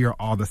is that we are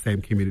all the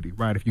same community,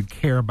 right? If you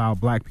care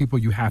about black people,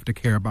 you have to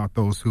care about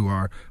those who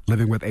are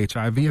living with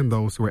HIV and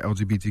those who are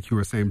LGBTQ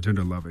or same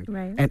gender loving.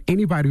 Right. And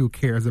anybody who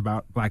cares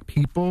about black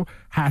people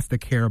has to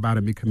care about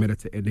and be committed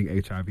to ending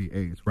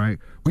HIV/AIDS, right?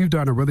 We've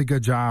done a really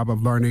good job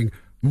of learning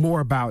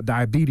more about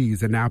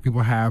diabetes, and now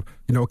people have,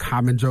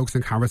 common jokes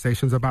and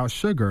conversations about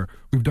sugar.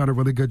 We've done a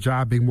really good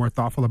job being more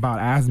thoughtful about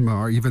asthma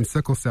or even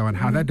sickle cell and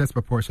how that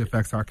disproportionately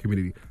affects our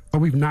community. But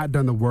we've not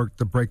done the work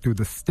to break through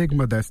the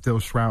stigma that still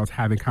shrouds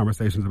having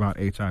conversations about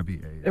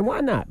HIV/AIDS. And why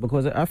not?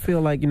 Because I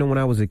feel like, when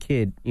I was a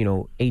kid,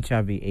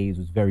 HIV/AIDS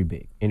was very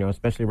big,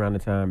 especially around the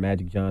time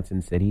Magic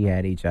Johnson said he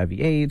had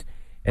HIV/AIDS.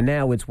 And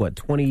now it's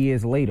 20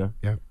 years later.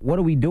 Yeah. What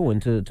are we doing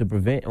to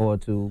prevent or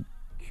to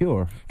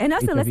cure? And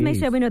also, let's make HIV/AIDS?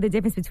 sure we know the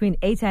difference between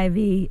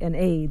HIV and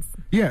AIDS.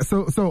 Yeah,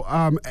 so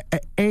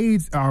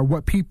AIDS are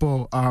what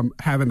people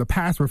have in the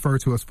past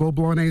referred to as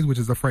full-blown AIDS, which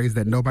is a phrase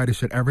that nobody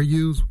should ever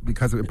use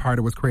because in part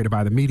it was created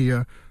by the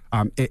media.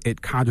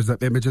 It conjures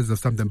up images of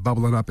something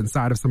bubbling up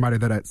inside of somebody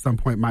that at some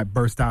point might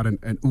burst out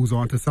and ooze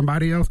on to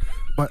somebody else.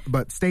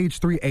 But stage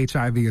 3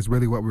 HIV is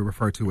really what we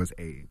refer to as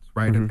AIDS,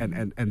 right?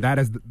 And that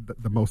is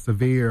the most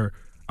severe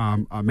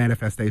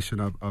manifestation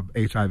of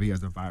HIV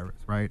as a virus,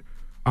 right?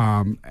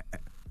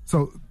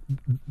 So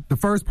the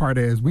first part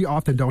is we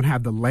often don't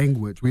have the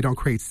language. We don't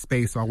create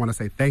space. So I want to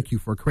say thank you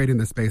for creating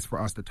the space for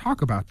us to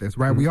talk about this,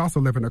 right? We also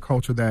live in a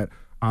culture that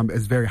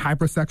is very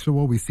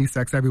hypersexual. We see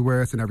sex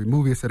everywhere. It's in every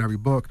movie. It's in every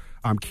book.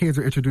 Kids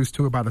are introduced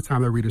to it by the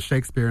time they're reading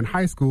Shakespeare in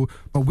high school,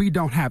 but we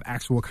don't have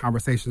actual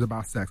conversations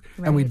about sex.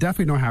 Right. And we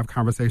definitely don't have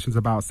conversations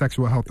about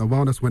sexual health and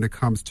wellness when it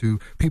comes to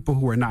people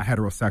who are not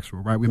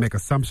heterosexual, right? We make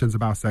assumptions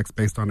about sex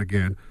based on,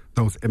 again,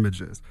 those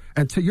images.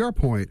 And to your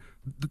point,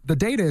 the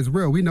data is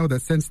real. We know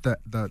that since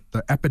the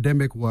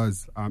epidemic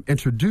was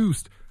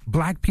introduced,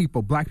 Black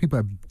people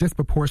have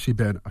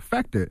disproportionately been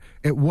affected.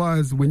 It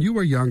was, when you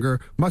were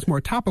younger, much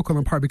more topical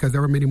in part because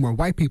there were many more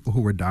white people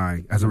who were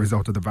dying as a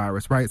result of the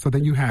virus, right? So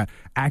then you had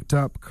ACT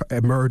UP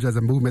emerge as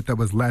a movement that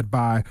was led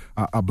by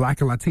a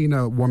Black and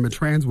Latina woman,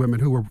 trans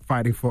women who were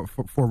fighting for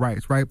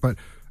rights, right? But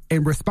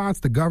in response,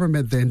 the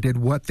government then did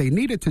what they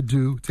needed to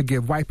do to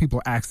give white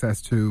people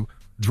access to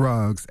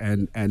drugs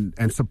and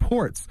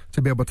supports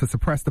to be able to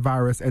suppress the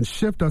virus and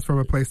shift us from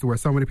a place to where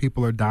so many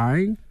people are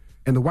dying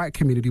in the white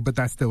community, but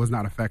that still has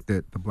not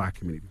affected the Black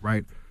community,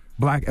 right?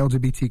 black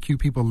LGBTQ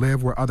people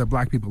live where other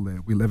black people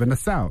live. We live in the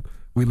South.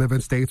 We live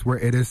in states where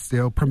it is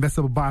still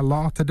permissible by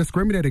law to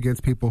discriminate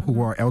against people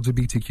who are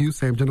LGBTQ,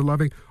 same gender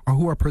loving, or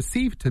who are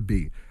perceived to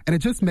be. And it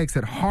just makes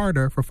it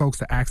harder for folks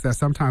to access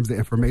sometimes the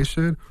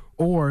information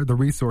or the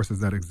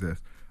resources that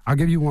exist. I'll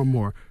give you one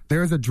more.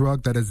 There is a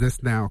drug that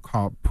exists now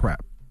called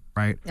PrEP,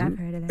 right? I've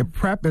heard of that.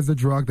 PrEP is a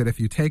drug that if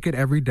you take it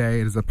every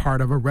day, it is a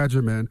part of a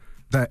regimen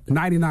that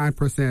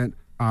 99%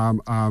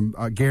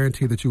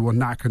 guarantee that you will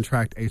not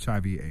contract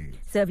HIV/AIDS.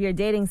 So if you're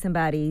dating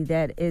somebody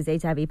that is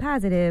HIV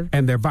positive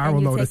and their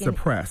viral load is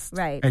suppressed,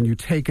 right, and you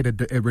take it,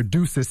 it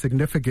reduces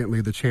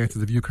significantly the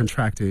chances of you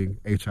contracting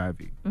HIV.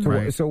 Mm-hmm.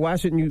 Right? So why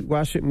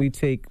shouldn't we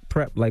take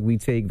PrEP like we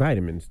take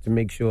vitamins to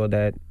make sure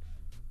that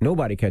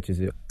nobody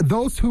catches it?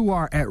 Those who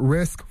are at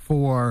risk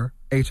for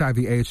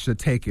HIV/AIDS should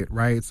take it,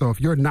 right? So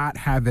if you're not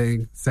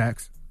having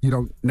sex, you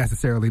don't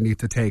necessarily need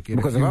to take it.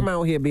 Because if I'm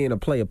out here being a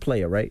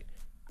player, right?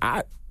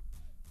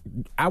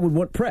 I would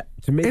want PrEP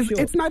to make sure.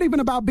 It's not even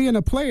about being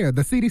a player.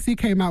 The CDC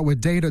came out with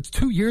data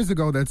 2 years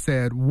ago that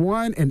said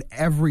 1 in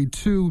every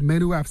 2 men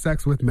who have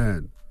sex with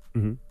men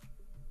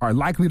are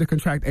likely to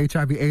contract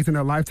HIV/AIDS in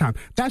their lifetime.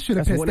 That should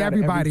have pissed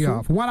everybody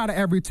off. 1 out of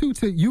every 2.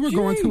 You were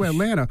going to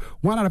Atlanta.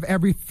 1 out of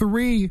every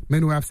 3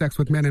 men who have sex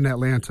with men in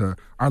Atlanta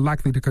are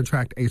likely to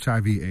contract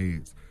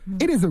HIV/AIDS.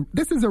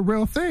 This is a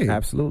real thing.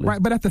 Absolutely.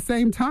 Right. But at the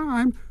same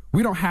time,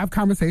 we don't have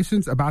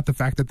conversations about the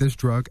fact that this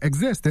drug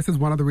exists. This is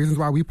one of the reasons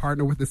why we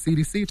partner with the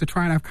CDC to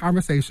try and have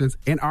conversations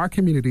in our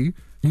community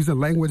using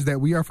language that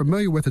we are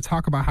familiar with to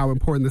talk about how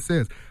important this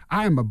is.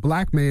 I am a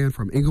black man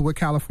from Inglewood,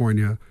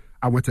 California.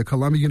 I went to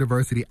Columbia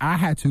University. I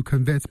had to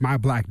convince my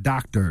black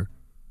doctor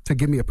to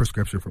give me a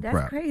prescription for PrEP.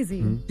 That's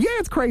crazy. Yeah,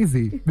 it's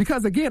crazy.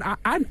 Because, again,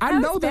 I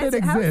know that it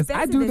exists.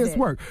 I do this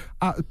work.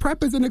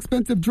 PrEP is an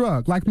expensive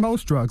drug, like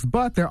most drugs,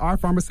 but there are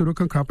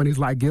pharmaceutical companies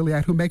like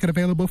Gilead who make it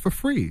available for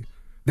free.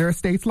 There are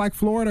states like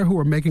Florida who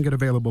are making it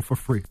available for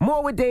free.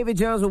 More with David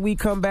Jones when we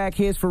come back.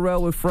 Here's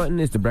Pharrell with Frontin'.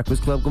 It's the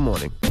Breakfast Club. Good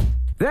morning.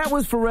 That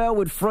was Pharrell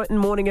with Frontin'.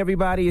 Morning,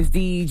 everybody. It's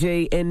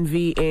DJ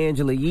Envy,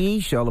 Angela Yee,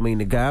 Charlamagne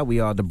the God.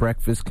 We are the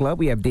Breakfast Club.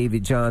 We have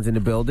David Johns in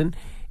the building.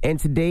 And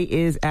today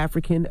is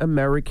African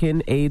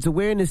American AIDS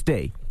Awareness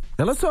Day.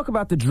 Now, let's talk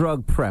about the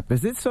drug PrEP.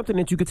 Is it something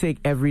that you could take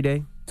every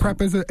day?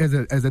 PrEP is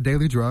a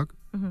daily drug.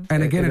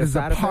 And again, it is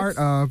a part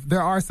of,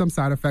 there are some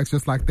side effects,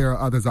 just like there are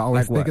others. I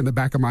always think in the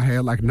back of my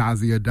head, like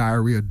nausea,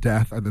 diarrhea,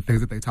 death are the things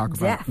that they talk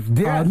about.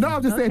 Death. No,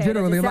 I'm just saying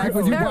generally, like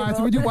when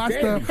you watch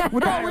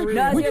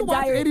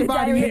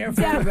anybody,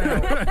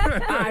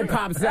 eye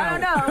pops out.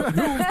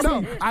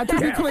 No,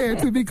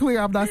 to be clear,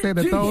 I'm not saying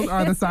that those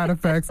are the side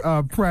effects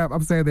of PrEP.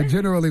 I'm saying that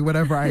generally,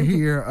 whenever I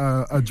hear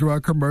a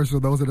drug commercial,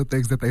 those are the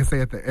things that they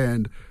say at the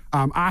end.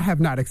 I have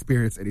not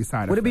experienced any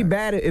side effects. Would it be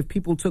bad if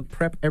people took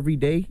PrEP every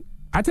day?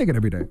 I take it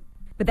every day.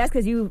 But that's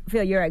because you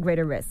feel you're at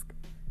greater risk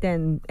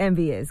than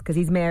Envy is, because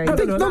he's married. No,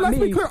 let's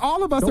be clear.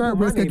 All of us are at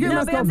risk. Again,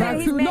 let's go back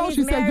to,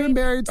 she said you're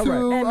married to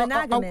a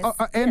monogamous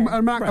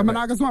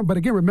woman. But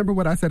again, remember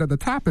what I said at the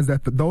top is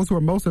that those who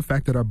are most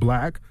affected are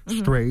black,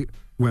 straight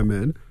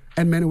women,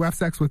 and men who have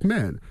sex with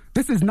men.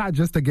 This is not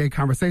just a gay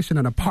conversation,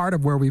 and a part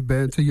of where we've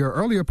been, to your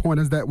earlier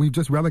point, is that we've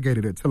just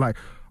relegated it to like,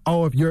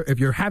 oh, if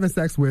you're having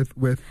sex with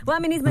well, I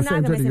mean, he's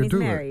monogamous and he's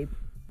married.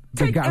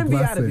 Take Envy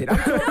out of it. I'm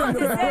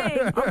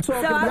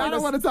talking about. I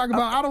don't want to talk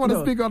about. I don't want to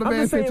speak on the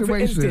man's situation. For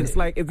instance,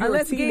 like if you're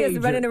a teenager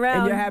running around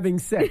and you're having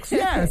sex,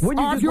 yes.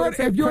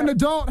 If you're an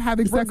adult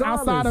having sex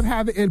outside of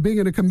being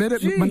in a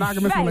committed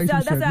monogamous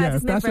relationship, so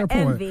that's your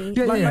point.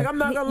 Like I'm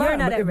not gonna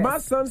lie. If my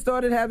son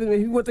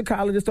he went to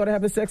college and started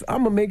having sex,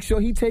 I'm gonna make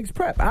sure he takes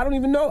PrEP. I don't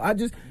even know. I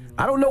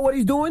don't know what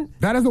he's doing.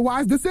 That is a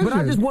wise decision. But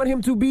I just want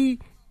him to be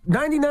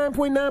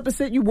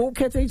 99.9% you won't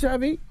catch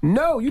HIV?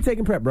 No, you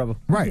taking PrEP, brother.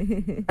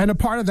 Right. And a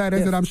part of that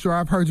is that I'm sure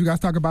I've heard you guys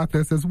talk about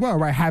this as well,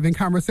 right? Having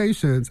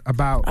conversations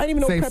about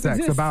safe sex,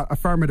 exists. About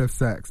affirmative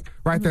sex,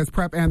 right? There's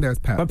PrEP and there's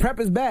PEP. But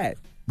PrEP is bad.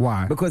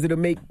 Why? Because it'll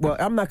make,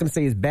 I'm not going to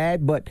say it's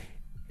bad, but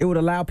it would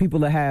allow people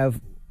to have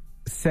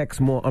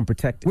sex more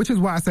unprotected. Which is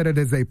why I said it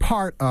is a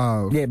part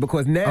of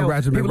because now a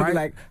regimen, people be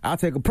like, I'll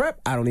take a PrEP,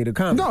 I don't need a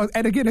condom. No,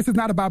 and again, this is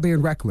not about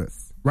being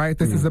reckless, right?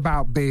 This is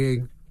about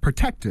being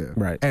protective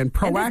and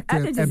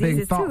proactive and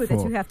being thoughtful. Too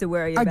that you have to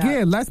worry about.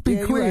 Again, let's be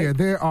clear. Right.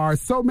 There are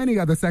so many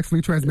other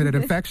sexually transmitted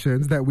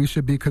infections that we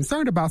should be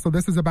concerned about. So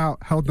this is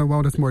about health and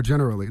wellness more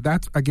generally.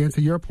 That's, again,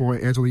 to your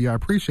point, Angela, I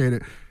appreciate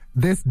it.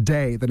 This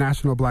day, the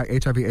National Black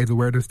HIV/AIDS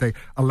Awareness Day,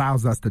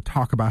 allows us to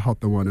talk about health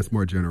and wellness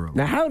more generally.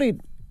 Now, how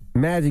did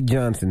Magic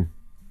Johnson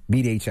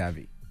beat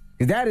HIV?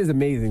 Because that is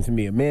amazing to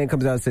me. A man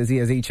comes out and says he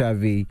has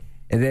HIV, and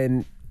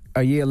then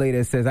a year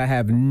later says, I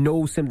have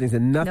no symptoms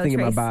and nothing in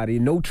my body,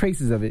 no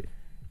traces of it.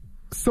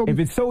 So if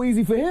it's so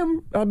easy for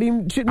him, I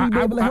mean, shouldn't we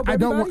be able to help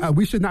everybody?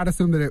 We should not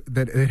assume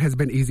that it has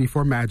been easy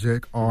for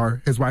Magic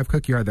or his wife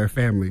Cookie or their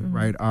family,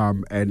 right?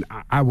 And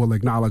I will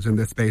acknowledge in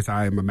this space,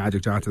 I am a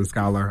Magic Johnson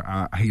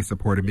scholar. He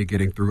supported me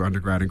getting through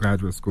undergrad and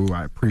graduate school.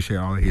 I appreciate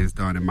all that he has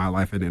done in my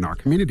life and in our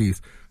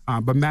communities.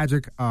 But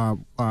Magic,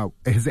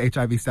 his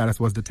HIV status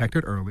was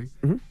detected early.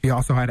 He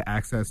also had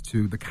access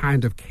to the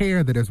kind of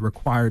care that is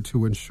required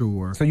to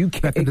ensure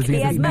that the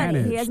disease is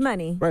managed. He has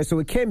money. Right, so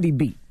it can be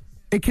beat.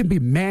 It can be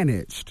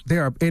managed.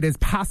 It is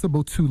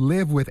possible to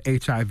live with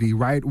HIV,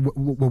 right?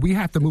 What we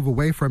have to move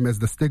away from is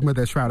the stigma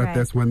that shrouded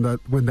this when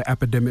the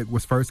epidemic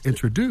was first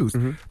introduced.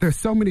 There's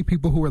so many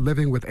people who are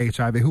living with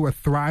HIV, who are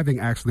thriving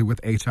actually with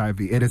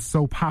HIV. It is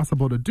so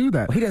possible to do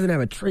that. Well, he doesn't have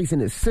a trace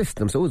in his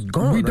system, so it's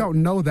gone. We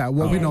don't know that.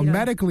 What we know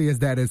medically is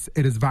that it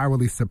is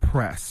virally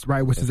suppressed,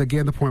 right? Which is,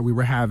 again, the point we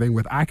were having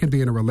with I can be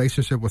in a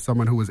relationship with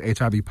someone who is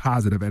HIV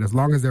positive, and as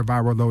long as their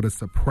viral load is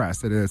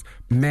suppressed, it is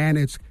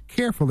managed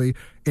carefully,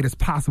 it is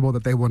possible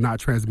that they will not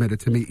transmit it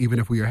to me even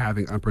if we are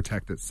having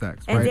unprotected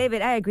sex. And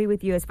David, I agree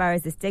with you as far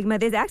as the stigma.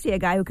 There's actually a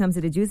guy who comes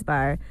to the juice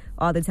bar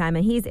all the time,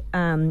 and he's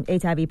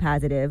HIV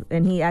positive,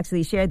 and he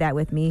actually shared that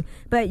with me.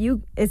 But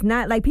it's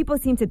not like people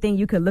seem to think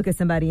you could look at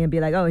somebody and be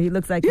like, oh, he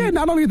looks like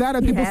not only that,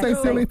 and people say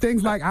silly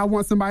things like, I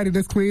want somebody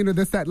this clean or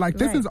this, that. Like,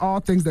 this is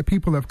all things that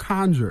people have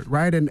conjured,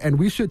 right? And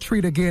we should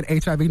treat, again,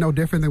 HIV no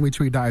different than we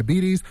treat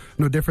diabetes,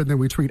 no different than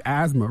we treat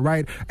asthma,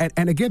 right?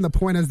 And again, the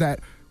point is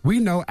that we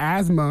know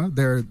asthma,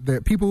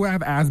 the people who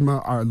have asthma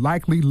are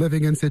likely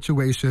living in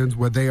situations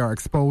where they are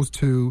exposed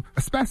to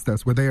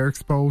asbestos, where they are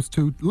exposed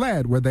to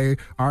lead, where they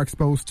are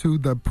exposed to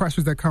the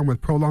pressures that come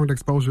with prolonged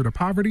exposure to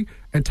poverty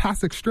and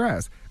toxic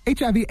stress.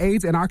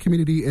 HIV/AIDS in our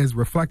community is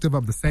reflective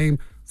of the same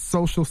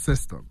social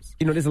systems.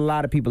 You know, there's a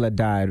lot of people that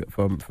died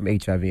from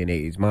HIV and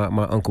AIDS, my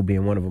uncle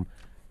being one of them.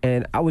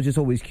 And I was just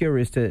always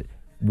curious to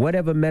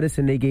whatever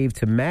medicine they gave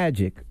to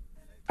Magic,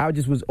 I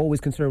just was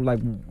always concerned, like,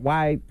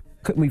 why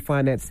couldn't we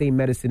find that same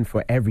medicine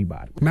for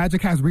everybody?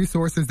 Magic has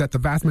resources that the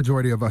vast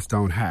majority of us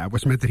don't have,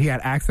 which meant that he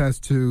had access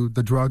to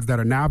the drugs that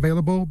are now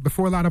available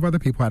before a lot of other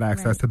people had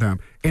access to them.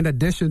 In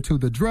addition to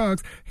the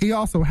drugs, he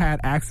also had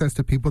access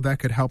to people that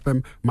could help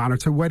him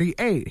monitor what he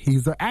ate.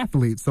 He's an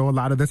athlete, so a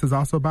lot of this is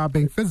also about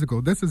being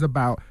physical. This is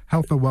about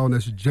health and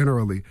wellness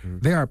generally.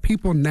 There are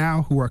people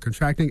now who are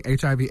contracting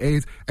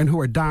HIV/AIDS and who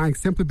are dying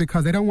simply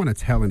because they don't want to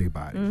tell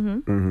anybody.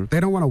 They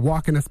don't want to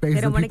walk in a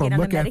space and people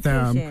look at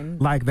them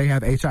like they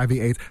have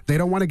HIV/AIDS. They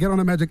don't want to get on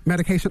a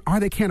medication or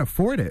they can't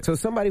afford it. So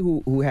somebody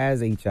who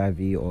has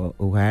HIV or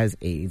who has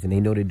AIDS and they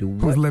know to do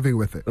what? Who's living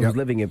with it. Who's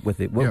living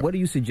with it. What do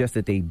you suggest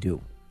that they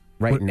do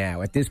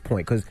now at this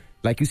point? Because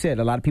like you said,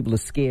 a lot of people are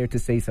scared to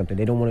say something.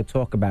 They don't want to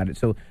talk about it.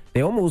 So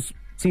they almost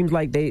seems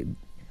like they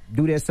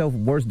do themselves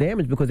worse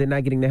damage because they're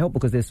not getting the help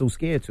because they're so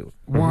scared to.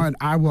 One,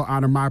 I will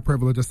honor my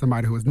privilege as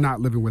somebody who is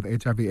not living with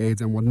HIV/AIDS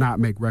and will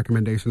not make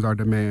recommendations or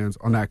demands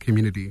on that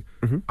community.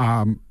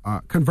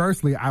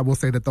 Conversely, I will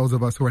say that those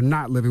of us who are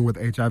not living with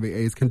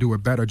HIV/AIDS can do a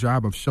better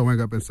job of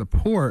showing up in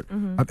support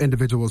of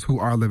individuals who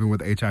are living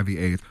with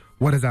HIV/AIDS.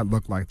 What does that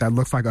look like? That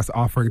looks like us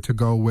offering to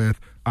go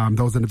with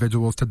those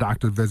individuals to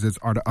doctor visits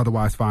or to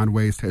otherwise find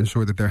ways to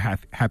ensure that they're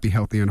happy,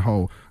 healthy, and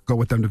whole. Go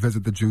with them to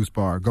visit the juice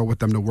bar. Go with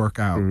them to work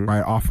out,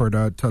 right?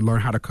 Offer to learn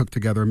how to cook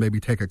together and maybe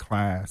take a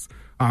class.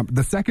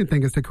 The second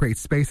thing is to create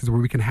spaces where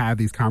we can have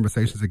these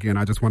conversations again.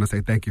 I just want to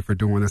say thank you for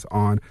doing this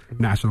on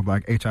National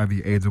Black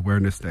HIV/AIDS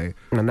Awareness Day.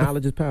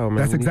 Knowledge is power, man.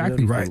 That's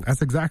exactly right.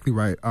 That's exactly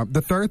right.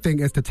 The third thing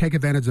is to take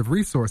advantage of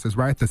resources,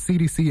 right? The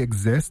CDC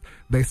exists.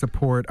 They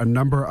support a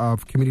number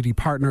of community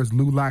partners.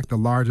 LULAC, the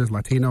largest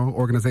Latino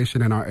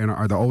organization and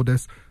are the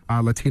oldest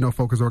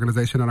Latino-focused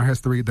organization in our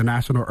history, the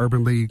National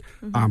Urban League,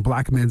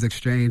 Black Men's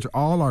Exchange,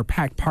 all are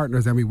packed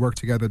partners, and we work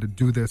together to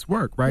do this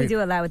work, right? We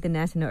do a lot with the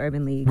National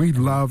Urban League. We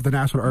love the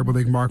National Urban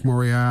League, Mark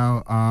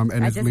Morial,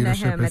 and his leadership, his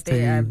team. I just met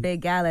him at the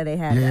big gala they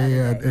had.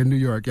 In New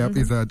York. Yep,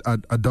 he's a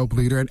dope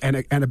leader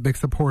and a big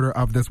supporter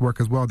of this work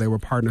as well. They were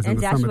partners in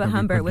the summit. And Joshua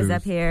Humbert was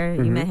up here.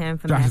 You met him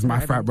from Josh is my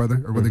frat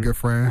brother, a really good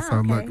friend.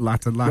 So look,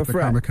 lots of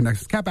common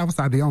connections. Cap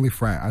outside the only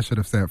frat, I should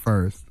have said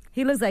first.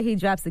 He looks like he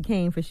drops the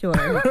cane for sure.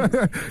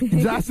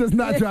 Josh does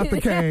not drop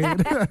the cane.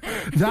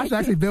 Josh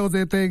actually builds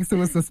in things to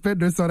his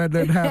suspenders so that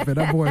doesn't happen.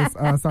 That boy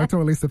is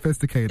totally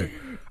sophisticated.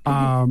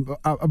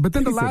 But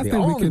then the last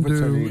thing we can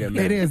do,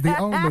 it is the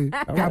only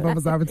Kappa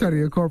Psi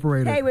Fraternity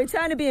Incorporated. Hey, we're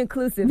trying to be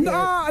inclusive here.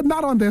 No,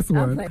 not on this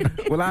one.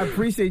 Well, I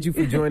appreciate you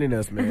for joining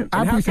us, man.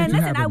 I appreciate you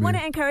having me. And listen, I want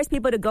to encourage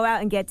people to go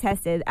out and get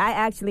tested. I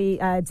actually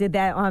did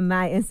that on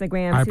my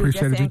Instagram, I too,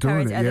 appreciate just to you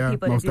doing encourage it. other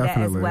people most to do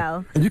definitely. that as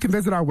well. And you can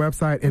visit our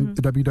website,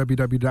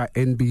 www.nbjc,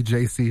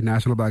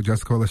 National Black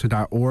Justice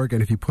Coalition.org,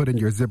 and if you put in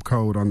your zip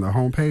code on the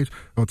homepage,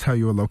 it'll tell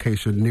you a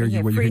location near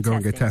you where you can go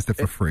and get tested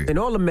for free. And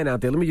all the men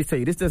out there, let me just tell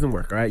you, this doesn't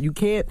work, all right? You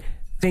can't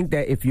think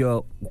that if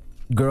your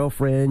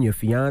girlfriend, your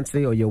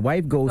fiance, or your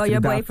wife goes to the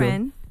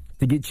doctor,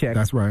 to get checked.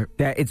 That's right.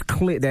 That it's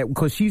clear that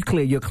because she's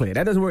clear, you're clear.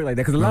 That doesn't work like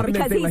that because a lot of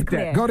men think like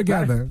that. Go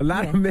together. A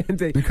lot of men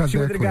think because she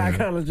went to the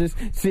gynecologist,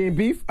 seeing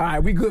beef. All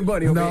right, we good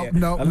buddy over here.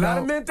 No. A lot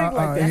of men think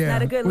like that. That's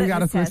not a good We got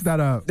to switch that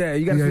up. Yeah,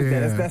 you got to switch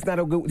that. That's not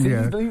a good.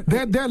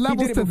 There are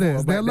levels to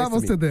this. There are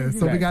levels to this.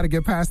 So we got to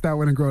get past that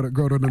one and go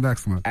to the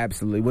next one.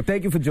 Absolutely. Well,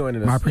 thank you for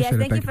joining us. I appreciate it.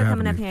 Thank you for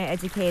coming up me. here and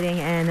educating.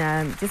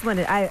 And just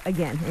wanted,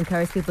 again,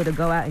 encourage people to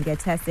go out and get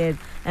tested.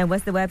 And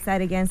what's the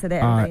website again so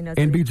that everybody knows?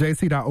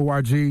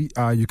 NBJC.org.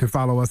 You can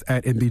follow us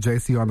at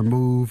NBJC on the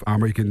Move,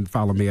 or you can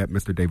follow me at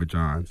Mr. David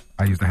Johns.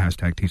 I use the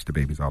hashtag Teach the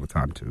Babies all the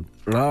time, too.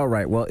 All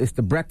right. Well, it's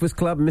the Breakfast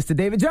Club, Mr.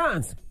 David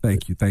Johns.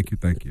 Thank you.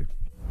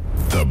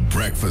 The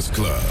Breakfast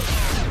Club.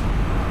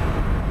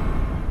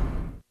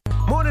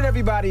 Morning,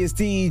 everybody. It's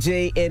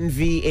DJ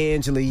NV,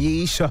 Angela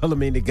Yee,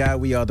 Charlamagne the Guy.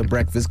 We are the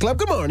Breakfast Club.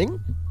 Good morning.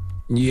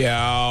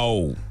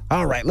 Yo.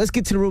 All right, let's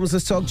get to the rumors.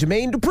 Let's talk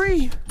Jermaine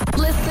Dupri.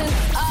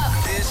 Listen up.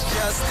 It's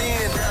just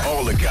in.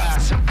 All the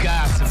gossip.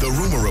 The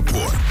Rumor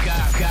Report.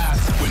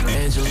 Gossip. With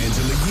Angela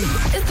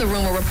Yee. It's the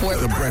Rumor Report.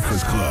 The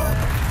Breakfast Club.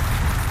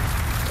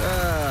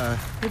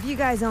 If you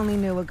guys only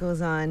knew what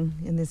goes on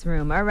in this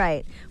room. All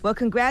right. Well,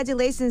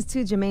 congratulations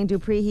to Jermaine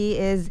Dupri. He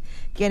is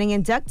getting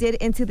inducted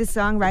into the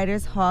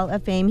Songwriters Hall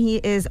of Fame. He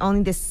is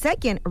only the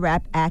second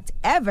rap act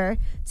ever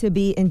to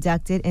be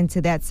inducted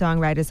into that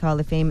Songwriters Hall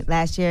of Fame.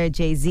 Last year,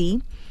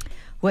 Jay-Z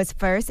was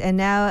first, and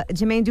now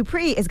Jermaine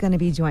Dupri is going to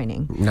be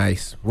joining.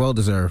 Nice. Well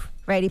deserved.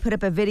 Right. He put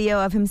up a video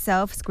of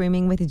himself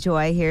screaming with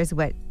joy. Here's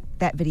what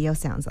that video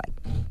sounds like.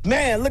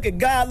 Man, look at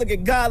God, look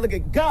at God, look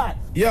at God.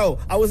 Yo,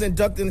 I was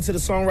inducted into the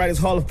Songwriters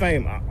Hall of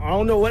Fame. I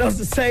don't know what else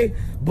to say,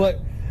 but...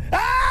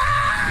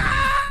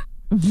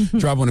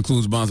 Drop on the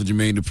clues bonds of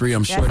Jermaine Dupri.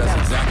 I'm sure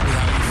that's exactly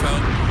how he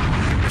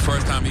felt the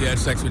first time he had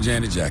sex with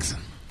Janet Jackson.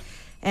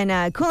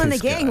 And Kool and the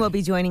Gang will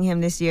be joining him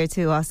this year,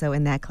 too, also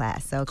in that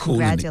class. So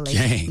congratulations.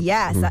 Kool and the Gang.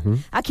 Yes.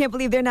 I can't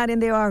believe they're not in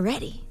there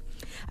already.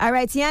 All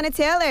right, Tiana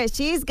Taylor,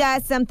 she's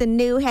got something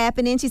new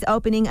happening. She's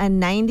opening a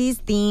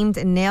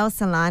 90s-themed nail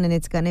salon, and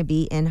it's going to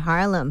be in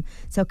Harlem.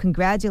 So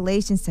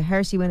congratulations to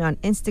her. She went on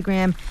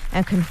Instagram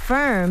and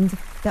confirmed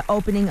the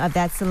opening of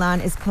that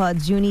salon is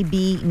called Junie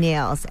B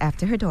Nails,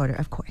 after her daughter,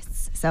 of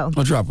course. So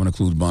I'll drop on the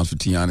clues bonds for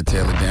Tiana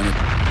Taylor, damn it.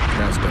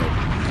 That's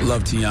dope.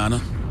 Love Tiana.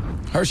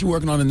 Heard she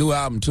working on a new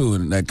album, too,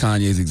 and that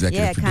Kanye's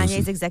executive producing. Yeah,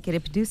 Kanye's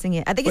executive producing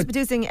it. I think he's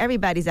producing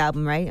everybody's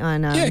album, right?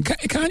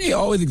 Kanye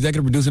always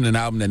executive producing an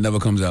album that never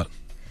comes out.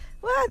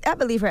 Well, I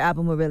believe her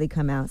album will really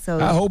come out. So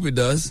I hope it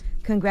does.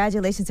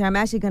 Congratulations to her. I'm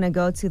actually going to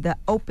go to the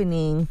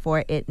opening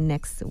for it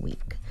next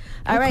week.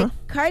 All right,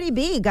 Cardi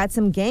B got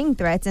some gang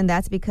threats, and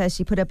that's because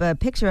she put up a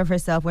picture of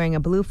herself wearing a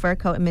blue fur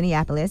coat in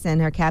Minneapolis,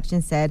 and her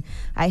caption said,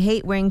 "I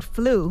hate wearing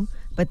flu,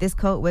 but this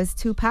coat was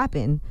too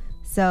poppin'."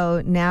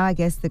 So now I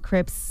guess the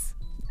Crips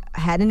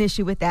had an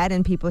issue with that,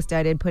 and people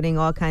started putting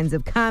all kinds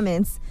of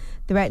comments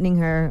threatening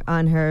her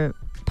on her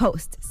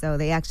post. So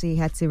they actually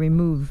had to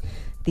remove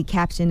the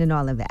caption and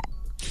all of that.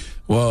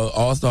 Well,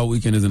 All-Star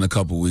Weekend is in a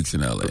couple weeks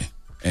in L.A.,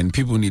 and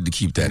people need to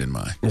keep that in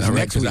mind.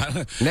 Next week.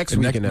 Next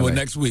week in L.A. Well,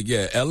 next week,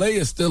 yeah. L.A.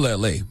 is still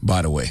L.A.,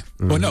 by the way.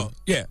 Mm-hmm. Well, no,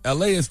 yeah,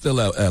 L.A. is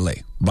still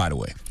L.A., by the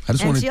way. I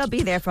just and want she'll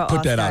be there for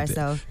put that All-Star, out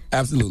there. So.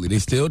 Absolutely. They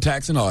still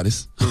taxing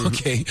artists,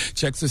 okay?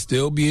 Checks are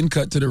still being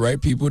cut to the right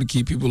people to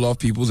keep people off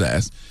people's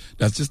ass.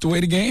 That's just the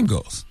way the game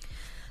goes.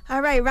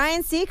 All right,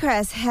 Ryan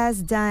Seacrest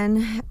has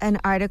done an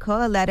article,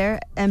 a letter,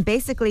 and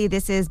basically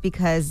this is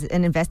because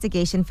an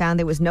investigation found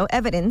there was no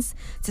evidence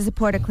to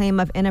support a claim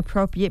of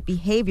inappropriate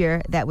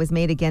behavior that was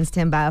made against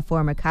him by a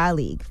former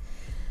colleague.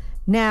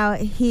 Now,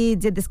 he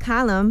did this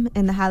column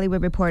in The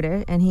Hollywood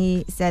Reporter, and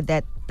he said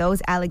that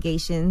those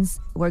allegations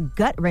were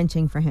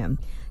gut-wrenching for him.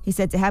 He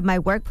said, "To have my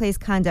workplace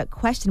conduct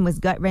questioned was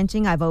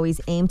gut-wrenching. I've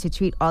always aimed to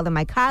treat all of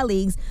my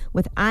colleagues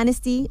with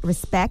honesty,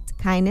 respect,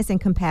 kindness,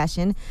 and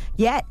compassion.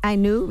 Yet I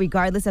knew,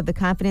 regardless of the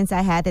confidence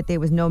I had that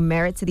there was no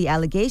merit to the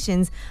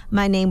allegations,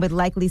 my name would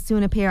likely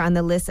soon appear on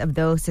the list of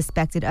those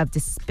suspected of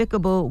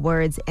despicable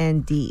words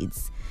and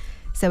deeds."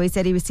 So he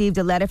said he received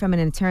a letter from an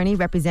attorney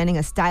representing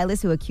a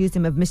stylist who accused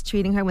him of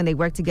mistreating her when they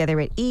worked together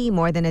at E!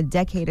 More than a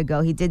decade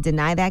ago. He did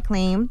deny that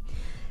claim,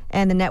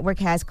 and the network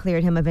has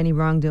cleared him of any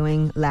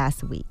wrongdoing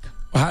last week.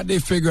 Well, how'd they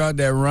figure out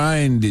that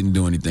Ryan didn't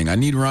do anything? I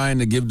need Ryan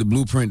to give the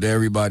blueprint to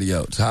everybody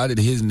else. How did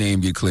his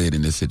name get cleared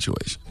in this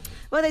situation?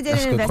 Well, they did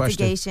an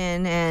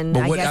investigation, and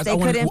I guess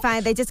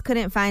they just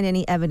couldn't find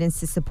any evidence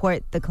to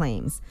support the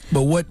claims.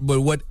 But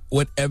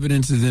what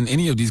evidence is in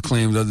any of these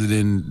claims other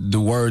than the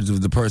words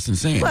of the person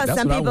saying? Well, That's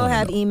some what people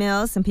have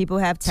emails, some people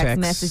have text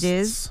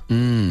messages.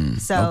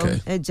 So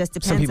it just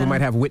depends. Some people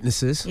might have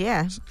witnesses.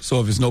 Yeah. So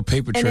if it's no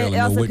paper trail and it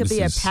no also witnesses,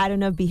 could be a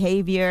pattern of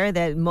behavior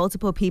that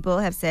multiple people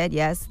have said,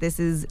 yes, this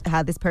is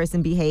how this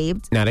person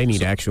behaved. Now they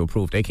need actual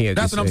proof. They can't.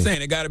 That's what I'm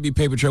saying. It got to be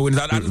paper trail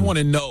witness. I just want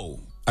to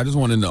know. I just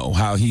want to know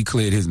how he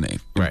cleared his name.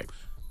 Right.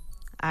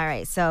 All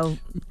right. So,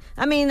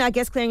 I mean, I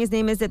guess clearing his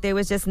name is that there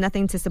was just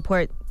nothing to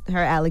support her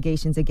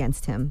allegations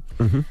against him.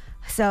 Mm-hmm.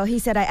 So he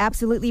said, "I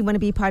absolutely want to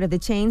be part of the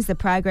change, the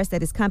progress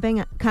that is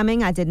coming.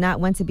 I did not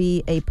want to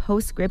be a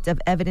postscript of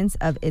evidence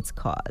of its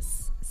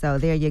cause." So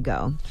there you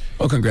go.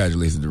 Well,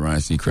 congratulations to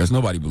Ryan Seacrest.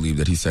 Nobody believed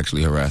that he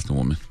sexually harassed a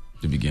woman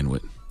to begin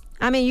with.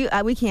 I mean,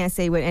 we can't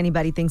say what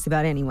anybody thinks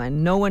about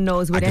anyone. No one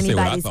knows what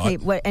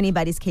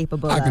anybody's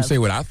capable of. I can say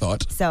what I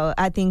thought. So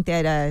I think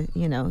that,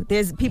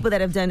 there's people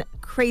that have done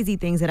crazy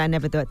things that I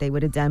never thought they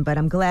would have done. But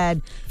I'm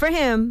glad for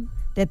him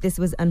that this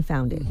was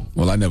unfounded.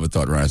 Well, I never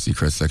thought Ryan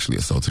Seacrest sexually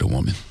assaulted a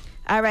woman.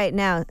 All right,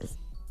 now,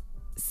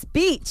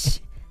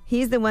 Speech.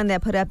 He's the one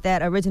that put up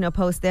that original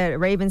post that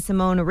Raven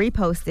Simone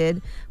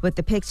reposted with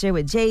the picture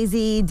with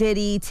Jay-Z,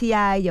 Diddy,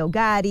 T.I., Yo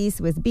Gotti,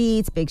 Swizz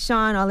Beatz, Big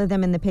Sean, all of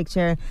them in the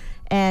picture.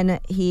 And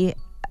he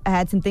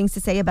had some things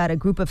to say about a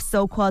group of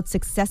so-called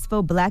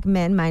successful black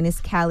men, minus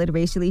Khaled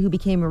racially, who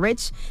became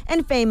rich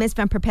and famous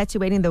from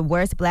perpetuating the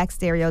worst black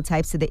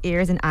stereotypes to the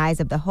ears and eyes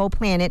of the whole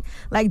planet,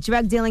 like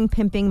drug dealing,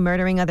 pimping,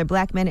 murdering other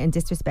black men, and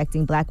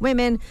disrespecting black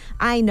women.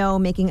 I know,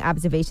 making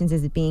observations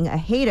as being a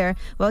hater.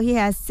 Well, he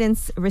has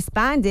since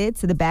responded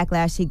to the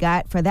backlash he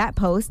got for that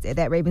post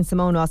that Raven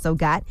Simone also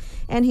got.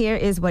 And here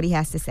is what he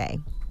has to say.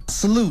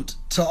 Salute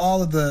to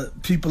all of the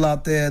people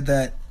out there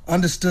that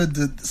understood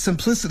the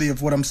simplicity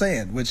of what I'm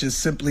saying, which is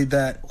simply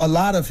that a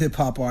lot of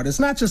hip-hop artists,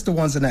 not just the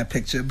ones in that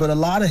picture, but a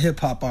lot of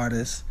hip-hop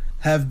artists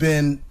have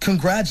been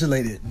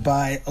congratulated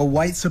by a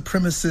white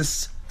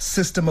supremacist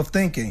system of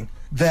thinking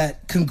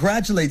that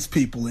congratulates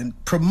people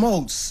and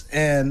promotes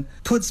and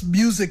puts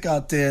music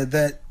out there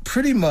that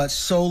pretty much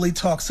solely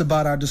talks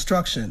about our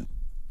destruction.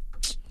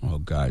 Oh,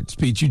 God.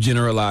 Speech, you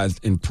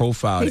generalized and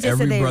profiled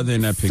every brother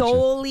in that picture.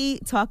 Solely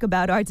talk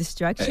about our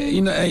destruction?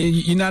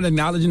 You're not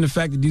acknowledging the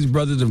fact that these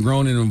brothers have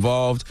grown and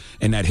evolved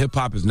and that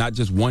hip-hop is not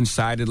just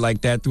one-sided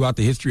like that. Throughout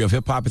the history of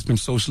hip-hop, it's been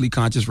socially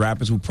conscious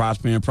rappers who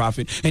prosper and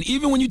profit. And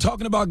even when you're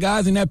talking about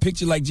guys in that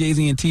picture like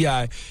Jay-Z and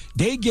T.I.,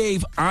 they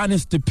gave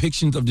honest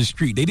depictions of the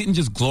street. They didn't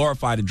just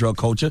glorify the drug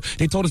culture.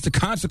 They told us the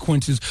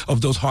consequences of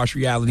those harsh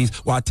realities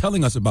while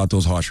telling us about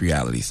those harsh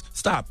realities.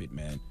 Stop it,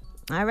 man.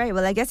 All right.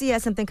 Well, I guess he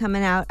has something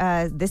coming out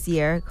this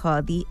year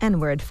called the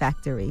N-Word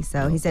Factory.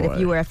 So he said, if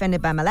you were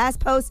offended by my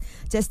last post,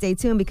 just stay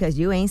tuned because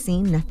you ain't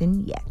seen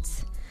nothing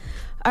yet.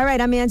 All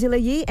right. I'm Angela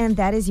Yee, and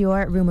that is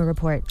your Rumor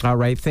Report. All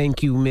right.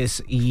 Thank you,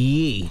 Miss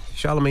Yee.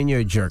 Charlamagne, you're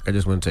a jerk. I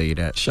just want to tell you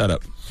that. Shut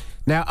up.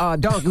 Now,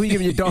 donkey, who you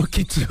giving your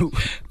donkey to?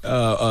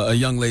 A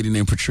young lady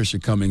named Patricia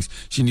Cummings.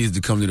 She needs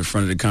to come to the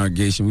front of the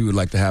congregation. We would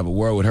like to have a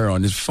word with her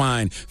on this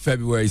fine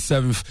February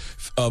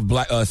 7th of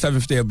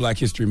 7th day of Black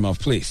History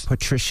Month, please.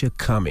 Patricia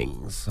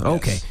Cummings. Yes.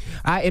 Okay.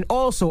 And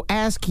also,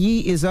 Ask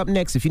Yee is up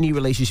next. If you need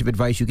relationship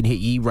advice, you can hit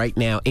Yee right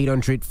now,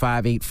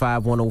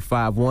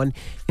 800-585-1051.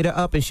 Hit her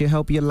up and she'll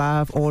help you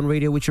live on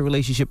radio with your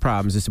relationship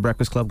problems. It's The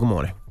Breakfast Club. Good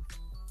morning.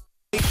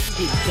 You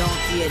get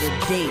donkey of the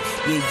day,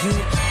 yeah, you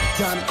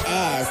dumb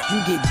ass. You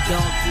get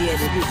donkey of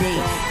the day,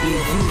 yeah, you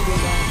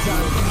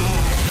dumb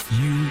ass.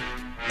 You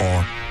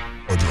are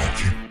a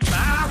donkey.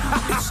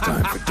 It's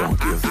time for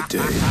Donkey of the Day.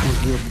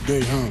 Donkey of the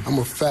Day, huh? I'm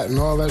gonna fatten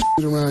all that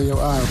shit around your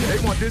eye. They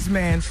want this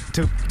man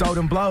to throw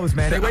them blows,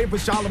 man. They waiting for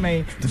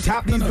Charlamagne to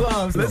tap these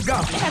gloves. Let's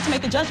go. They had to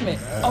make a judgment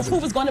of who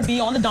was going to be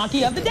on the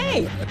Donkey of the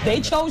Day.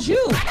 They chose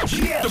you.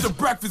 It's the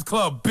Breakfast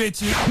Club,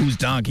 bitches. Who's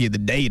Donkey of the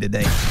Day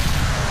today?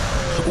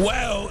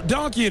 Well,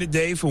 Donkey of the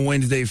Day for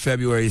Wednesday,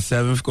 February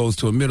 7th goes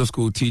to a middle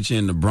school teacher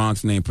in the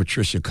Bronx named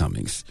Patricia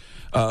Cummings.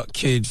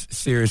 Kids,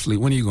 seriously,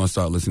 when are you going to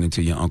start listening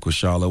to your Uncle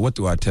Charlotte? What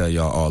do I tell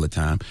y'all all the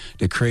time?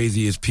 The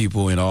craziest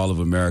people in all of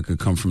America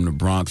come from the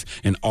Bronx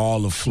and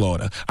all of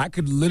Florida. I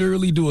could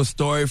literally do a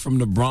story from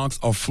the Bronx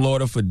or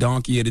Florida for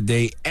Donkey of the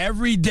Day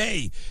every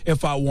day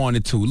if I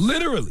wanted to.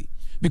 Literally.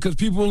 Because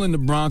people in the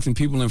Bronx and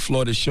people in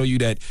Florida show you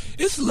that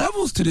it's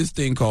levels to this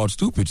thing called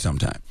stupid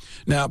sometimes.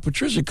 Now,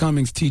 Patricia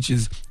Cummings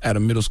teaches at a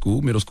middle school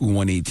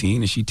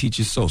 118, and she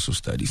teaches social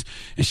studies.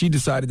 And she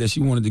decided that she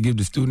wanted to give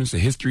the students a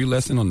history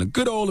lesson on the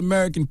good old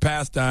American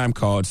pastime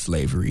called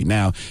slavery.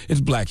 Now,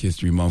 it's Black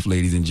History Month,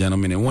 ladies and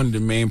gentlemen, and one of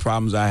the main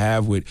problems I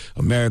have with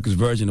America's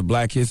version of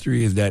Black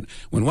history is that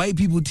when white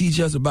people teach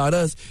us about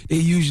us, they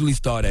usually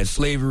start at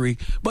slavery,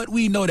 but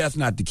we know that's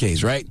not the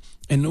case, right?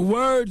 In the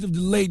words of the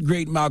late,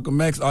 great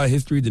Malcolm X, our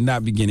history did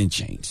not begin in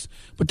chains.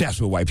 But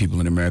that's what white people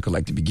in America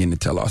like to begin to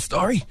tell our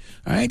story.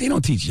 All right? They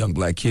don't teach young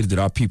black kids that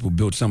our people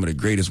built some of the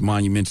greatest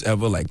monuments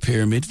ever, like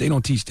pyramids. They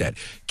don't teach that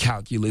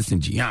calculus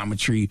and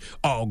geometry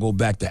all go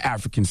back to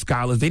African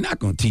scholars. They're not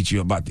going to teach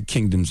you about the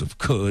kingdoms of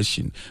Kush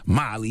and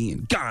Mali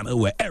and Ghana,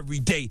 where every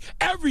day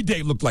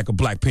looked like a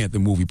Black Panther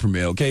movie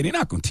premiere, okay? They're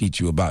not going to teach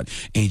you about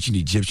ancient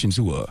Egyptians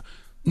who are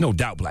no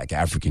doubt Black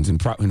Africans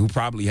and who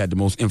probably had the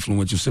most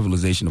influential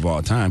civilization of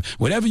all time.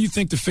 Whatever you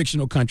think the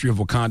fictional country of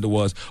Wakanda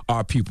was,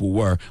 our people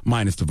were,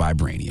 minus the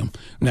vibranium.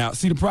 Now,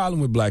 see, the problem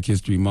with Black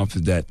History Month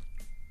is that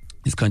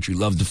this country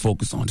loves to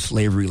focus on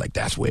slavery, like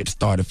that's where it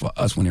started for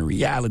us, when in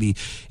reality,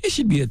 it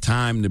should be a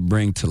time to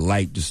bring to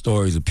light the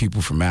stories of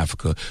people from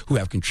Africa who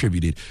have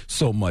contributed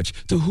so much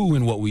to who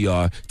and what we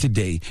are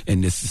today in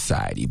this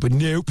society. But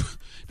nope,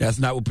 that's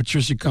not what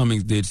Patricia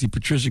Cummings did. See,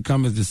 Patricia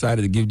Cummings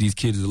decided to give these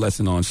kids a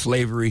lesson on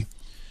slavery,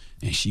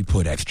 and she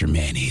put extra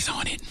mayonnaise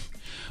on it.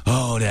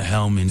 Oh, the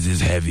Hellmans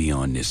is heavy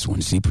on this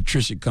one. See,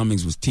 Patricia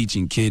Cummings was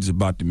teaching kids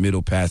about the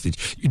Middle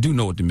Passage. You do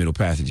know what the Middle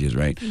Passage is,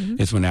 right?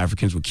 Mm-hmm. It's when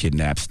Africans were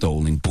kidnapped,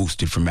 stolen,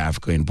 boosted from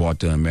Africa, and brought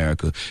to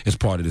America as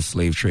part of the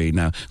slave trade.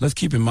 Now, let's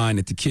keep in mind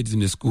that the kids in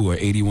this school are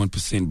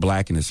 81%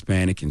 black and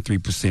Hispanic and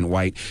 3%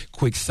 white.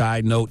 Quick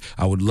side note,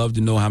 I would love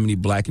to know how many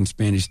black and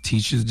Spanish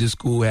teachers this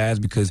school has,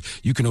 because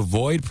you can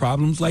avoid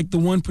problems like the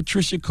one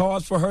Patricia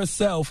caused for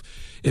herself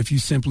if you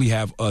simply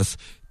have us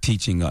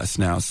teaching us.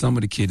 Now, some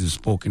of the kids have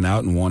spoken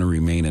out and want to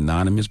remain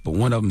anonymous, but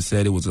one of them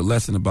said it was a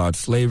lesson about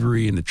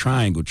slavery and the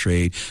triangle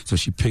trade, so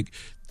she picked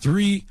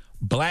 3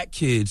 black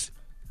kids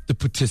to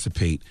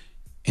participate.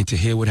 And to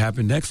hear what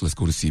happened next, let's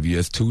go to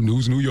CBS 2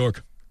 News New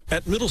York.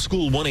 At Middle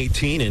School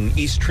 118 in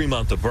East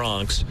Tremont, the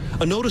Bronx,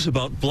 a notice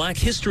about Black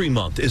History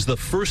Month is the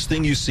first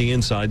thing you see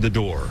inside the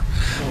door.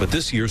 But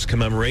this year's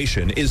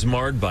commemoration is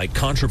marred by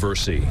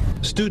controversy.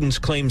 Students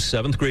claim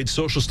 7th grade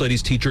social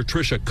studies teacher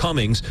Tricia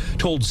Cummings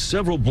told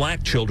several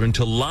black children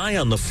to lie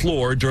on the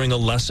floor during a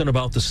lesson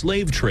about the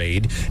slave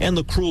trade and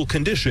the cruel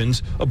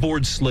conditions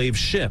aboard slave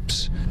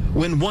ships.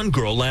 When one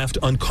girl laughed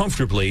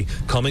uncomfortably,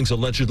 Cummings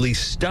allegedly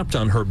stepped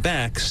on her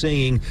back,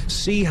 saying,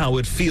 "See how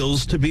it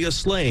feels to be a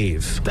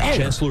slave."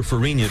 Chancellor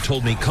Farina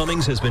told me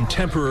Cummings has been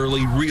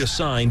temporarily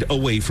reassigned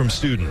away from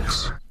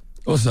students.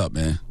 What's up,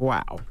 man?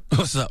 Wow.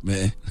 What's up,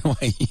 man?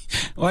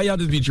 Why y'all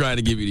just be trying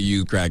to get me to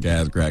use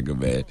cracker,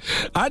 man?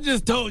 I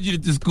just told you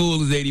that the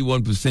school is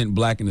 81%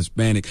 black and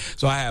Hispanic,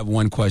 so I have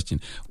one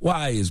question.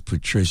 Why is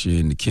Patricia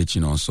in the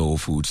kitchen on Soul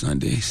Food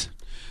Sundays?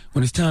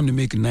 When it's time to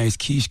make a nice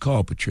quiche,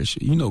 call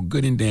Patricia. You know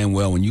good and damn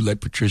well when you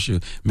let Patricia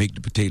make the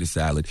potato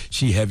salad,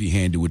 she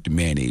heavy-handed with the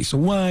mayonnaise. So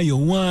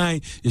why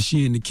is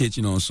she in the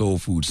kitchen on Soul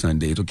Food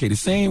Sundays? Okay, the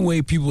same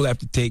way people have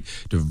to take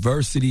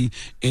diversity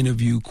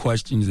interview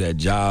questions at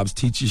jobs,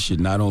 teachers should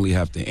not only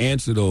have to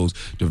answer those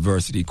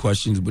diversity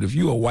questions, but if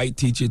you're a white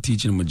teacher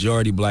teaching a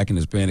majority black and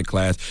Hispanic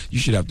class, you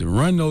should have to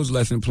run those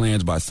lesson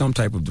plans by some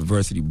type of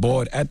diversity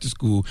board at the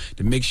school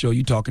to make sure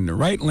you're talking the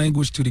right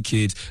language to the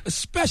kids,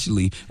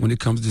 especially when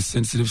it comes to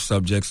sensitive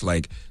subjects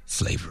like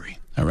slavery.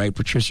 All right,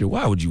 Patricia,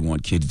 why would you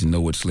want kids to know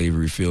what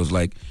slavery feels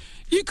like?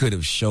 You could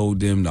have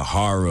showed them the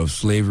horror of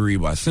slavery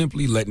by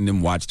simply letting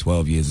them watch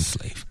 12 Years a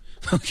Slave.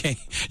 Okay,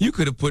 you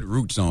could have put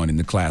Roots on in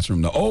the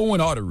classroom, the Owen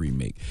Otter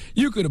remake.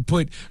 You could have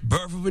put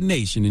Birth of a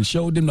Nation and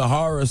showed them the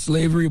horror of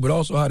slavery, but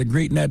also how the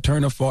great Nat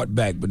Turner fought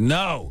back. But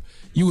no,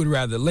 you would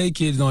rather lay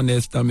kids on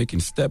their stomach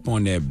and step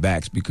on their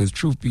backs because,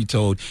 truth be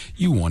told,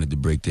 you wanted to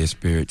break their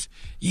spirits.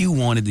 You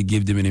wanted to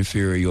give them an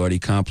inferiority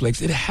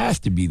complex. It has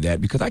to be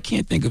that, because I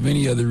can't think of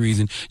any other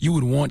reason you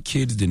would want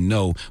kids to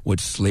know what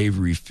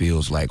slavery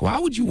feels like. Why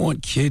would you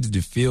want kids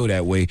to feel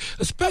that way,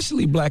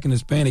 especially black and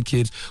Hispanic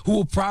kids who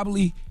will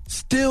probably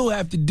still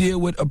have to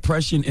deal with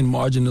oppression and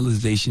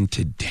marginalization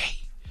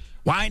today?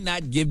 Why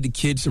not give the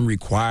kids some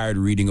required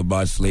reading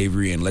about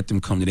slavery and let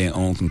them come to their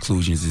own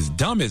conclusions? As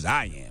dumb as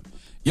I am,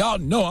 y'all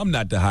know I'm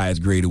not the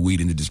highest grade of weed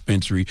in the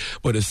dispensary,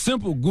 but a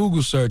simple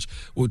Google search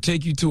will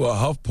take you to a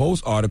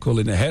HuffPost article,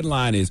 and the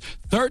headline is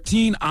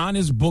 13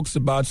 honest books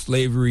about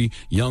slavery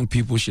young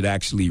people should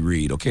actually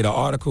read. Okay, the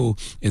article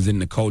is in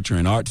the culture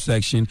and art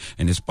section,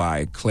 and it's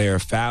by Claire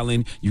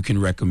Fallon. You can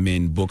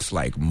recommend books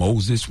like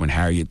Moses, When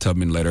Harriet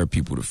Tubman Led Her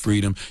People to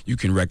Freedom. You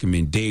can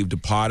recommend Dave the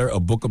Potter, a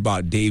book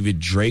about David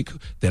Drake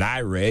that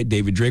I read.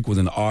 David Drake was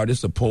an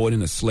artist, a poet,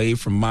 and a slave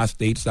from my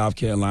state, South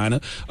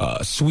Carolina.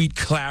 Sweet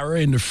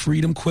Clara and the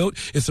Freedom Quilt.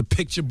 It's a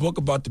picture book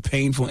about the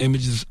painful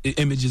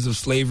images of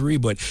slavery,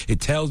 but it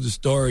tells the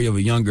story of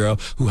a young girl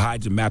who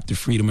hides a map to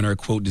freedom in her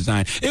quilt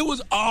design. It was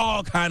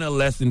all kind of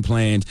lesson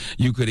plans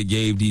you could have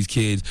gave these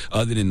kids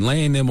other than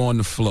laying them on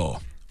the floor,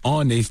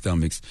 on their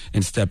stomachs,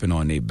 and stepping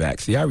on their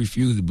backs. See, I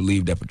refuse to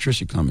believe that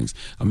Patricia Cummings,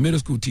 a middle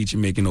school teacher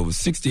making over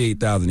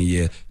 $68,000 a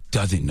year,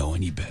 doesn't know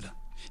any better,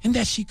 and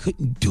that she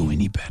couldn't do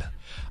any better.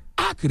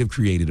 I could have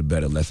created a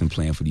better lesson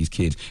plan for these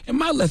kids, and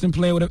my lesson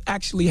plan would have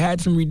actually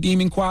had some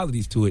redeeming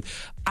qualities to it.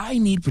 I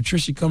need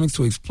Patricia Cummings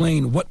to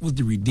explain what was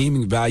the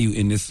redeeming value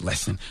in this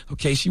lesson.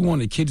 Okay, she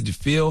wanted kids to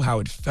feel how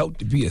it felt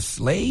to be a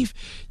slave.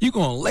 You're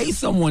going to lay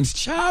someone's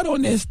child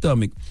on their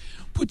stomach,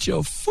 put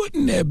your foot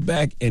in their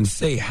back, and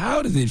say,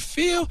 how does it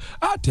feel?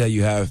 I'll tell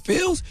you how it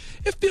feels.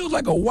 It feels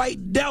like a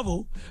white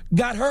devil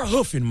got her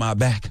hoof in my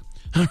back.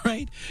 All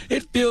right?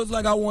 It feels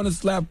like I want to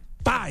slap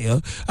fire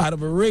out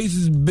of a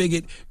racist,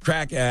 bigot,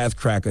 crack-ass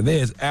cracker.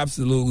 There's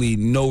absolutely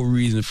no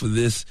reason for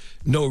this,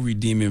 no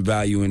redeeming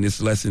value in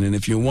this lesson. And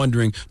if you're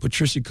wondering,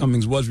 Patricia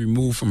Cummings was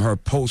removed from her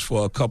post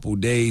for a couple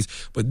days,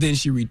 but then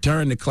she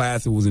returned to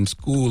class and was in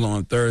school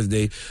on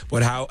Thursday.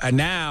 But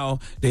now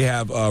they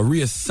have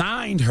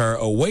reassigned her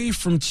away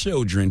from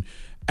children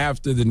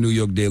after the New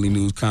York Daily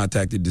News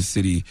contacted the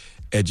city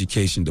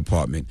education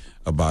department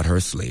about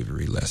her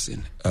slavery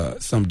lesson.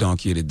 Some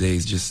donkey of the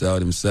days just sell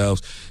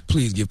themselves.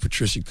 Please give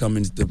Patricia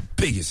Cummings the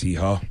biggest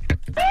hee-haw.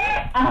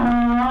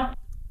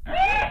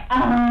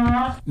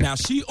 Now,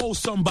 she owes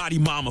somebody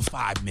mama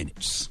 5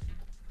 minutes.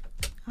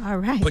 All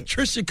right.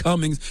 Patricia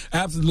Cummings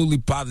absolutely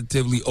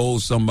positively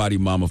owes somebody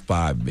mama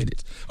 5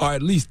 minutes, or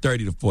at least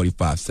 30 to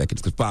 45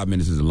 seconds, because 5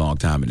 minutes is a long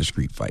time in a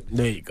street fight.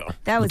 There you go.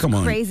 That was Come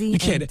on. crazy You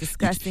can't- and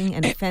disgusting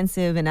and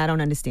offensive, and I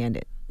don't understand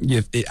it.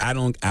 I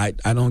don't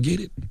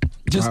get it.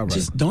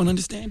 Just don't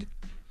understand it.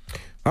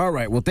 All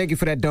right. Well, thank you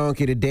for that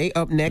donkey today.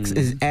 Up next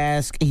is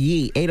Ask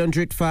Yee.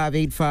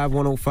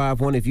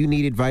 800-585-1051. If you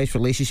need advice,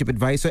 relationship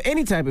advice, or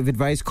any type of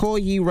advice, call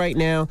Yee right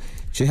now.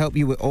 She'll help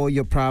you with all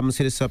your problems.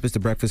 Hit us up. It's The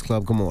Breakfast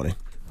Club. Good morning.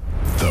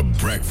 The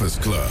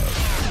Breakfast Club.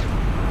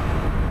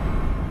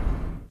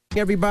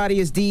 Everybody,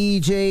 it's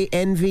DJ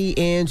Envy,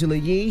 Angela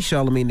Yee,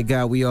 Charlamagne the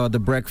Guy. We are The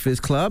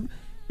Breakfast Club.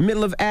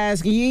 Middle of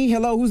Ask Yee.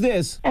 Hello, who's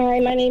this?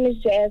 Hi, my name is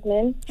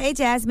Jasmine. Hey,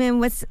 Jasmine,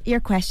 what's your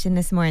question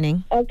this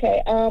morning?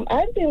 Okay,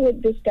 I've been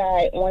with this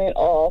guy on and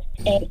off,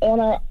 and on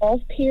our off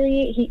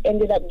period, he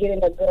ended up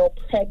getting a girl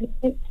pregnant,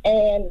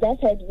 and that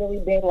has really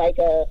been like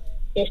a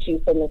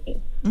issue for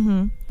me.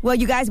 Mm-hmm. Well,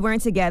 you guys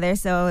weren't together,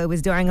 so it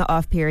was during an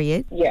off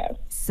period. Yes.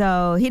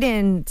 So he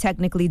didn't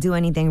technically do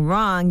anything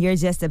wrong. You're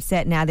just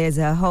upset now there's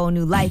a whole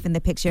new life in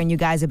the picture and you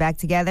guys are back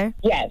together?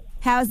 Yes.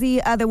 How's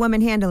the other woman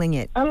handling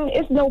it?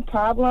 It's no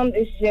problem.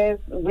 It's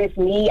just with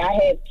me, I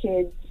had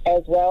kids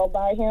as well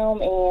by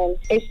him, and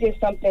it's just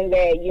something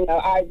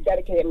that, I've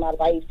dedicated my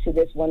life to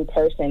this one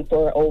person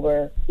for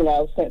over,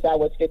 since I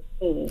was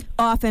 15.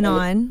 Off and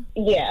on?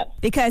 Yeah.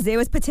 Because there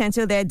was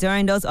potential that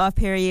during those off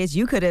periods,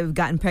 you could have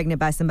gotten pregnant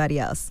by somebody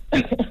else.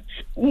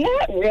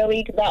 Not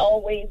really, because I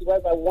always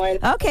was a one.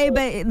 Okay,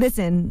 but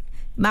listen,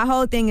 my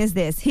whole thing is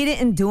this. He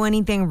didn't do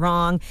anything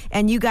wrong,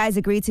 and you guys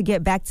agreed to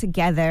get back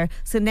together.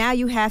 So now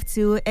you have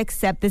to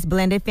accept this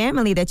blended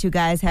family that you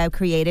guys have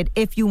created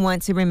if you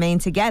want to remain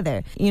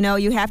together.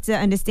 You have to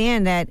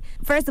understand that,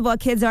 first of all,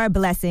 kids are a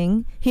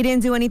blessing. He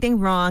didn't do anything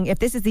wrong. If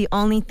this is the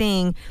only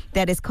thing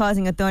that is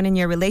causing a thorn in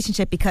your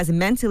relationship because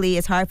mentally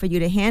it's hard for you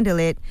to handle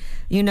it,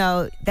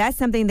 that's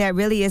something that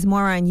really is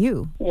more on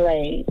you.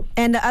 Right.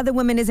 And the other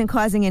woman isn't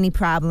causing any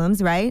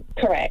problems, right?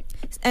 Correct.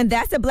 And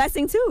that's a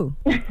blessing, too.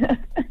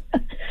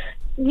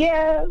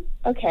 Yeah,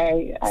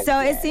 okay.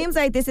 It seems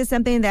like this is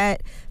something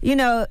that,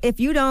 if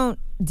you don't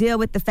deal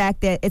with the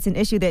fact that it's an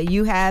issue that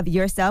you have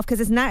yourself, because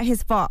it's not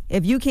his fault.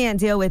 If you can't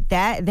deal with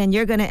that, then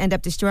you're going to end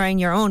up destroying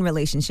your own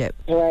relationship.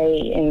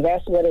 Right, and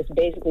that's what it's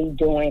basically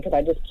doing, because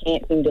I just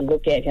can't seem to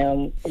look at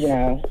him,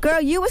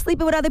 Girl, you were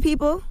sleeping with other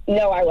people?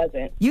 No, I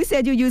wasn't. You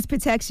said you used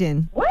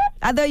protection. What?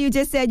 I thought you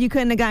just said you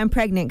couldn't have gotten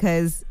pregnant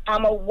because...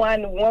 I'm a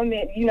one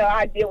woman.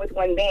 I deal with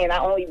one man. I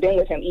only been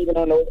with him even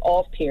on those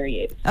off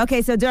periods.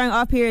 Okay, so during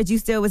off periods, you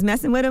still was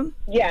messing with him?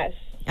 Yes.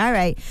 All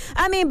right.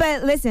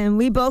 But listen,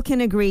 we both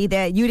can agree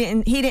that he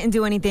didn't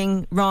do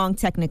anything wrong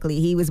technically.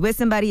 He was with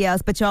somebody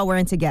else, but y'all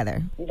weren't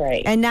together.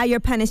 Right. And now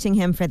you're punishing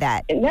him for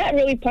that. Not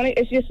really punish.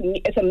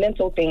 It's a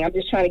mental thing. I'm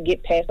just trying to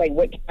get past,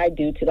 what can I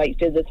do to,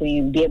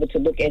 physically be able to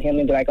look at him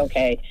and be like,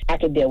 okay, I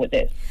can deal with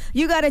this.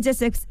 You got to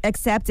just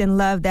accept and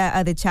love that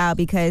other child,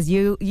 because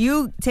you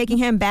taking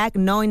him back,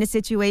 knowing the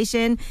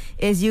situation,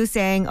 is you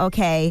saying,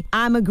 okay,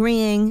 I'm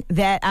agreeing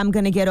that I'm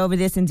going to get over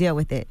this and deal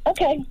with it.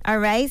 Okay. All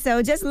right.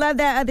 So just love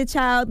that other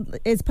child.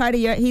 He's part of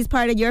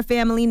your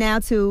family now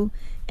too,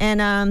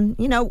 and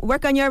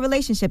work on your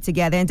relationship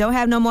together, and don't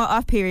have no more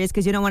off periods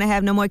because you don't want to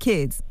have no more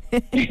kids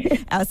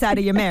outside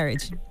of your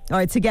marriage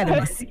or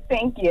togetherness.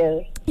 Thank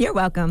you. You're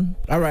welcome.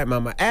 All right,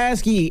 Mama.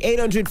 Ask Yee.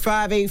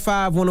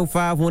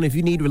 800-585-1051. If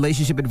you need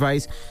relationship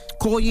advice,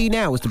 call Yee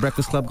now. It's The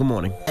Breakfast Club. Good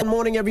morning. Good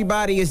morning,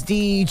 everybody. It's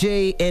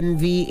DJ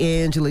Envy,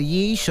 Angela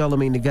Yee,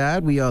 Charlamagne the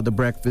God. We are The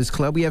Breakfast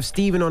Club. We have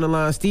Steven on the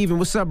line. Steven,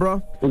 what's up,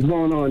 bro? What's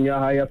going on, y'all?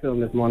 How y'all feeling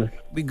this morning?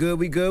 We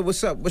good.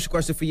 What's up? What's your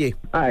question for Yee?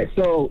 All right,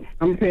 so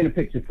I'm painting a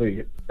picture for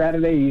you.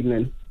 Saturday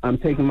evening, I'm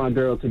taking my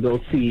girl to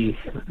go see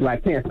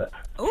Black Panther.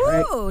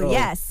 Ooh, right?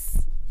 yes.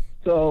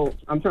 So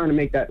I'm trying to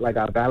make that like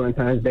a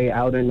Valentine's Day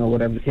outing or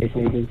whatever the case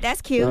may be.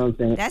 That's cute. You know what I'm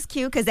saying? That's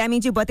cute, because that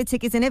means you bought the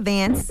tickets in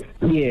advance.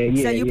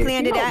 Yeah. So you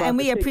planned it out, and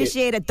we about the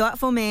appreciate a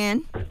thoughtful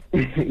man.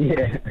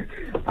 Yeah.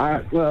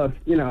 Well,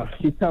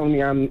 she's telling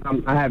me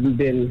I haven't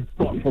been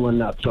thoughtful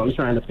enough, so I'm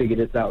trying to figure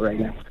this out right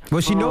now.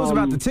 Well, she knows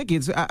about the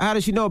tickets. How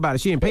does she know about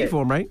it? She didn't pay for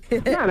them, right?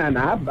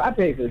 No. I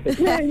paid for the tickets.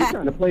 Man, you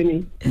trying to play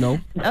me? No.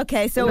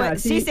 Okay, so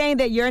she's saying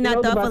that you're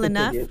not thoughtful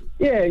enough?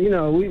 Yeah,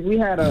 we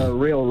had a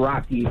real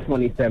rocky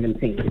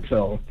 2017,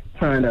 so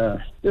trying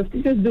to just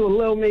do a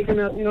little making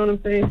up, you know what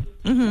I'm saying?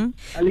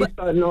 Mm-hmm. At least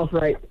starting off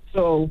right.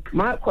 So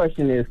my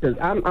question is, because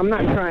I'm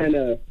not trying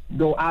to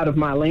go out of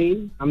my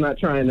lane. I'm not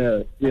trying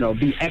to,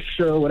 be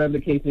extra or whatever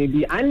the case may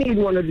be. I need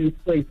one of these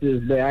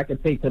places that I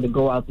could take her to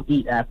go out to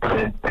eat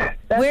after.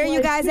 Where are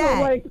you guys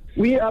at?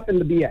 We up in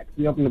the BX.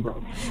 We up in the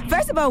Bronx.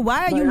 First of all,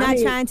 why are you not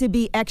trying to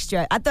be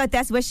extra? I thought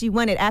that's what she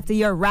wanted after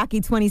your rocky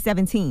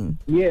 2017.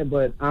 Yeah,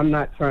 but I'm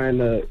not trying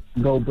to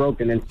go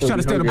broken and still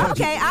be hungry.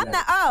 Okay, I'm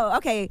not. Oh,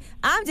 okay.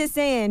 I'm just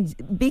saying,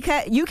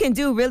 because you can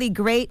do really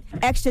great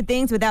extra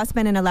things without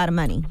spending a lot of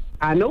money.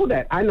 I know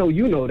that. I know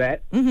you know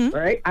that,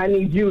 right? I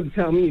need you to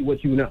tell me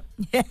what you know.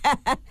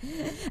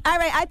 All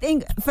right, I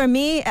think for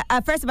me,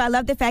 first of all, I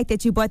love the fact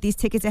that you bought these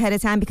tickets ahead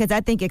of time because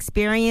I think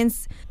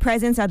experience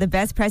presents are the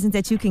best presents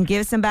that you can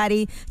give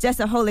somebody, just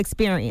a whole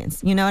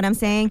experience. You know what I'm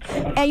saying?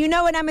 And you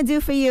know what I'm going to do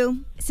for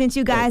you? Since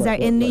you guys are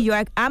in New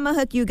York, I'm going to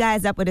hook you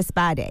guys up with a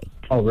spa day.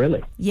 Oh,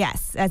 really?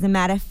 Yes. As a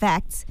matter of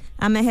fact,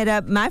 I'm going to hit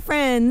up my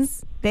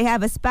friends. They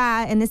have a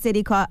spa in the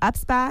city called Up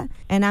Spa,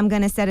 and I'm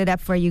going to set it up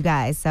for you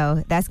guys.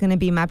 So that's going to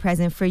be my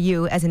present for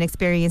you as an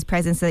experience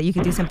present so that you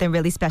can do something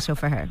really special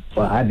for her.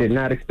 Well, I did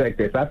not expect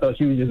this. I thought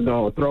you were just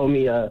going to throw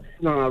me a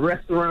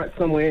restaurant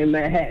somewhere in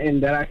Manhattan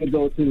that I could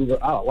go to.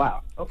 Oh,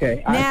 wow.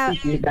 Okay. Now, I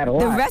appreciate that a lot.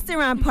 The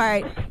restaurant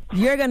part,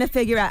 you're going to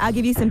figure out. I'll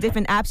give you some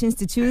different options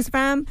to choose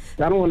from.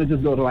 I don't want to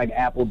just go to like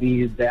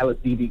Applebee's, Dallas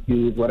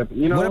BBQs, whatever.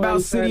 You know what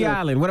about City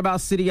Island? What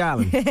about City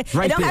Island?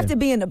 Right It don't have to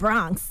be in the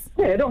Bronx.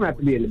 Yeah, it don't have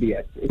to be in the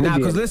BS. Now,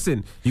 because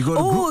listen, you go to...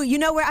 Oh, you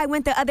know where I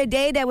went the other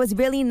day that was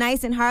really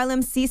nice in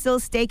Harlem?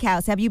 Cecil's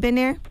Steakhouse. Have you been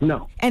there?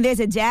 No. And there's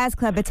a jazz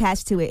club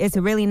attached to it. It's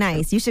really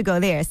nice. You should go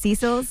there.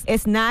 Cecil's.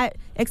 It's not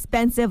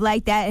expensive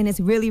like that, and it's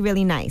really,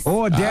 really nice.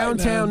 Or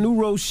downtown New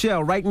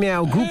Rochelle right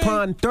now.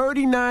 Groupon,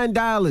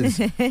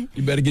 $39.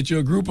 You better get you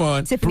a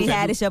Groupon. Tiffany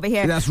Haddish over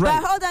here. That's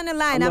right. But hold on the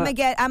line.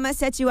 I'm gonna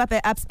set you up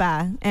at Up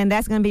Spa, and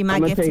that's gonna be my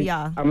gift to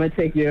y'all. I'm gonna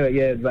take your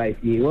advice.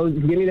 Well,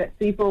 give me that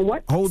seafood.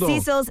 What? Hold on.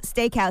 Cecil's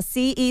Steakhouse.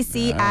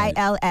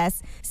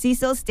 CECILS.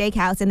 Cecil's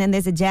Steakhouse, and then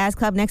there's a jazz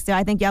club next door.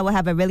 I think y'all will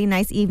have a really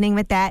nice evening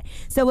with that.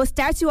 So we'll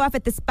start you off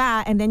at the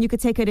spa, and then you could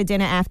take her to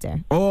dinner after.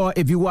 Or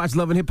if you watch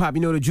Love and Hip Hop,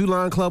 you know the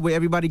Julan Club where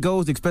everybody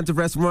goes, the expensive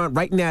restaurant.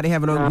 Right now they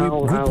have it on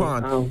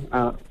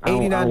Groupon.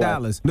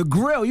 $89. The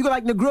Grill. You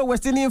like the Grill,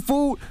 West Indian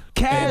food?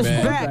 Cash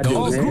back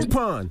on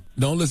Groupon.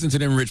 Don't listen to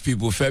them rich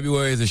people.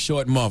 February is a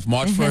short month.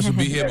 March 1st will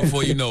be here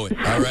before you know it.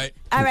 All right?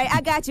 All right,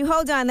 I got you.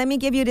 Hold on. Let me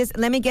give you this.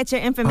 Let me get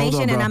your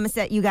information, and I'm going to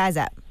set you guys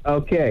up.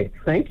 Okay,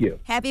 thank you.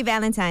 Happy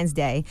Valentine's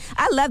Day.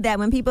 I love that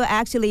when people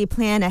actually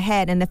plan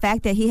ahead, and the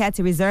fact that he had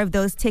to reserve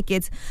those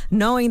tickets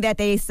knowing that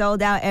they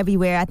sold out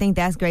everywhere, I think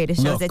that's great. It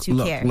shows that you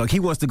care. Look,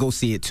 he wants to go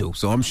see it too,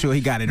 so I'm sure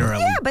he got it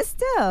early. Yeah, but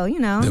still, you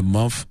know. The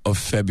month of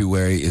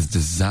February is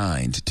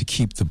designed to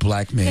keep the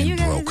black man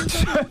broke.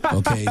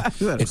 Okay?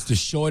 It's the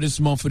shortest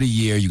month of the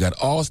year. You got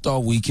All-Star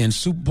Weekend,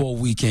 Super Bowl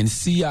Weekend,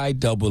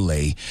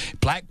 CIAA.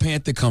 Black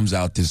Panther comes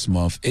out this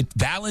month. It's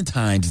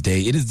Valentine's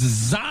Day. It is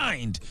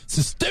designed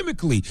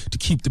systemically to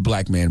keep the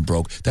black man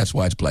broke. That's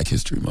why it's Black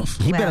History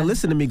Month. He better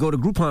listen to me. Go to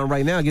Groupon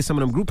right now and get some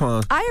of them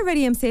Groupons. I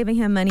already am saving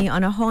him money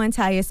on a whole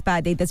entire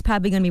spa date that's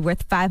probably going to be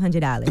worth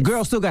 $500. The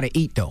girl still got to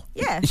eat, though.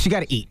 Yeah. She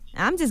got to eat.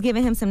 I'm just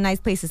giving him some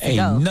nice places to Ain't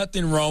go.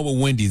 nothing wrong with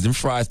Wendy's. Them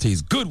fries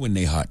taste good when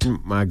they hot.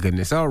 My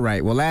goodness. All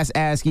right. Well, last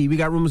Ask Yee. We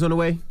got rumors on the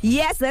way?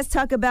 Yes, let's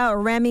talk about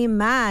Remy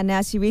Ma.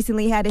 Now, she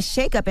recently had a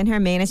shakeup in her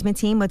management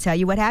team. We'll tell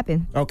you what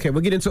happened. Okay,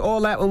 we'll get into all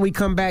that when we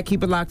come back.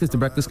 Keep it locked. It's The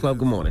Breakfast Club.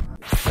 Good morning.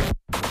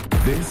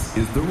 This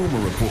is The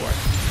Rumor Report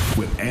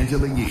with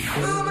Angela Yee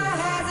on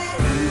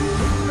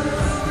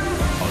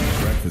The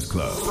Breakfast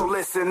Club. So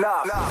listen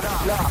up.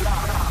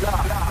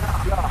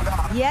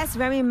 Yes,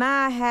 Remy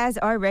Ma has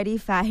already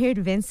fired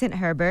Vincent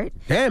Herbert.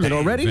 Damn it,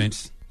 already?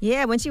 Vince.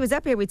 Yeah, when she was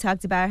up here, we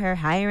talked about her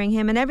hiring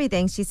him and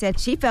everything. She said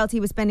she felt he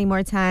was spending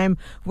more time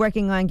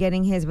working on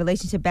getting his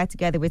relationship back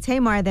together with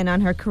Tamar than on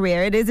her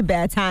career. It is a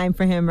bad time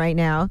for him right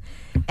now.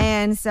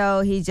 And so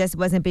he just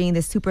wasn't being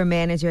the super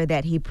manager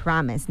that he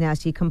promised. Now,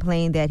 she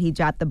complained that he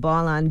dropped the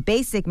ball on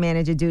basic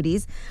manager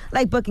duties,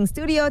 like booking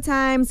studio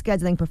time,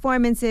 scheduling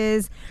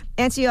performances,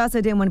 and she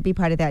also didn't want to be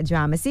part of that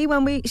drama. See,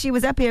 when she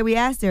was up here, we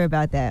asked her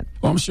about that.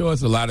 Well, I'm sure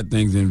it's a lot of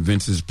things in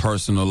Vince's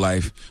personal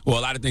life, or a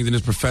lot of things in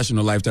his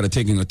professional life that are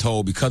taking a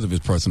toll because of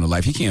his personal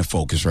life. He can't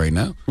focus right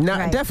now.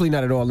 Definitely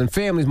not at all. And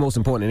family's most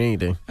important than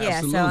anything. Yeah,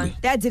 Absolutely. so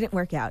that didn't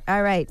work out.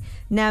 All right.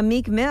 Now,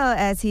 Meek Mill,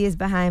 as he is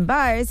behind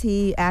bars,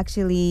 he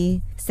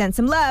actually sent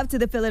some love to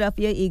the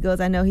Philadelphia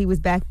Eagles. I know he was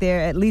back there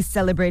at least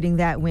celebrating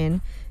that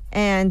win.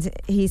 And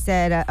he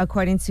said,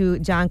 according to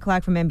John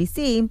Clark from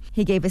NBC,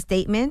 he gave a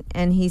statement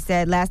and he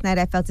said, "Last night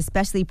I felt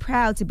especially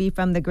proud to be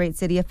from the great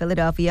city of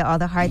Philadelphia. All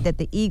the heart that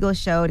the Eagles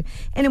showed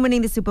in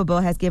winning the Super Bowl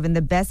has given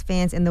the best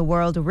fans in the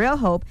world real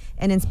hope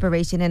and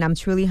inspiration. And I'm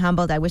truly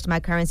humbled. I wish my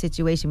current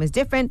situation was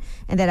different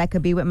and that I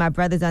could be with my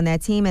brothers on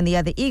that team and the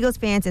other Eagles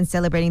fans in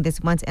celebrating this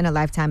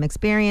once-in-a-lifetime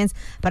experience.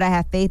 But I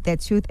have faith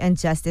that truth and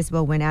justice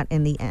will win out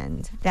in the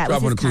end." That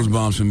Drop was on the clues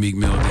bombs from Meek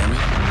Mill, damn it.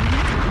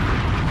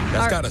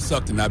 That's got to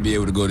suck to not be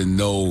able to go to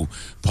no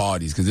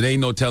parties because it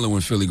ain't no telling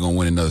when Philly going to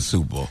win another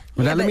Super Bowl.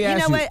 Yeah, but you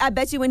know what? I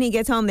bet you when he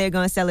gets home, they're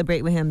going to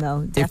celebrate with him,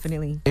 though.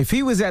 Definitely. If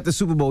he was at the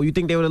Super Bowl, you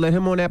think they would have let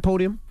him on that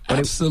podium?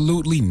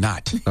 Absolutely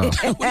not.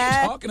 What are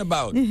you talking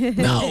about?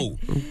 No.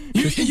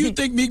 You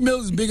think Meek Mill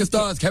is as big a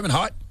star as Kevin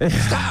Hart?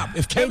 Stop.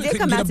 If Kevin did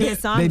come out to his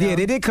song,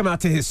 They did come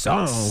out to his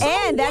song.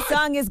 And that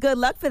song is good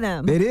luck for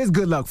them. It is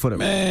good luck for them.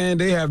 Man,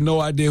 they have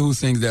no idea who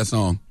sings that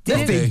song.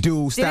 Yes, they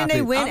do. Didn't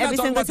they win every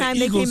single time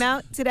they came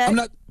out today?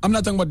 I'm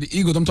not talking about the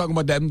Eagles. I'm talking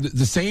about that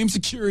the same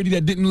security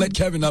that didn't let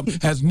Kevin up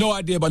has no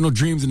idea about no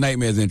Dreams and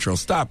Nightmares intro.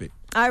 Stop it.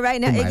 All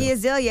right, now Iggy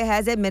Azalea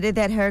has admitted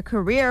that her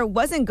career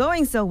wasn't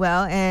going so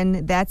well,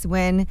 and that's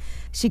when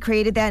she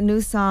created that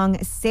new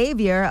song,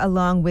 Savior,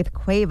 along with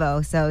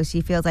Quavo. So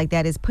she feels like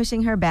that is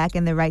pushing her back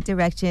in the right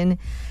direction.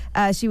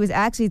 She was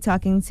actually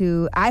talking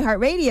to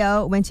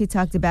iHeartRadio when she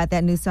talked about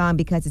that new song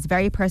because it's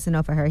very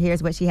personal for her.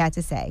 Here's what she had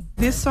to say.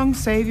 This song,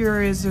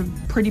 Savior, is a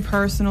pretty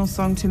personal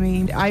song to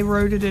me. I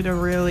wrote it at a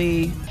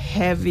really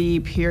heavy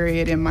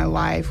period in my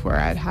life where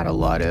I'd had a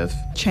lot of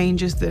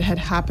changes that had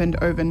happened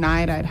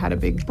overnight. I'd had a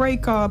big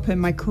breakup and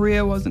my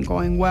career wasn't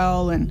going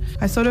well, and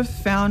I sort of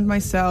found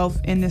myself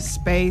in this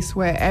space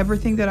where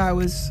everything that I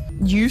was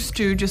used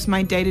to, just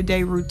my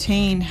day-to-day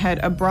routine, had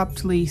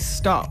abruptly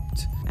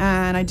stopped.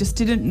 And I just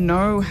didn't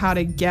know how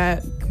to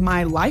get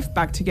my life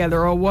back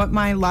together or what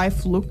my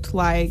life looked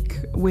like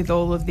with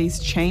all of these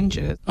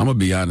changes. I'm going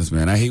to be honest,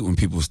 man. I hate when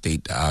people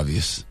state the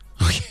obvious.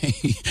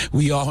 Okay,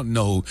 we all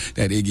know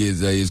that Iggy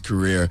Azalea's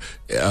career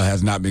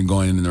has not been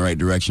going in the right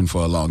direction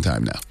for a long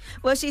time now.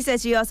 Well, she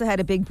said she also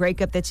had a big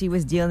breakup that she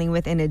was dealing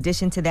with in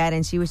addition to that,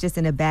 and she was just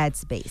in a bad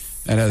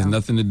space. That has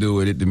nothing to do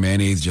with it. The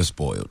mayonnaise just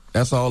spoiled.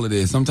 That's all it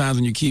is. Sometimes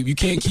when you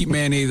can't keep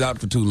mayonnaise out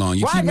for too long.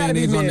 You keep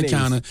mayonnaise on the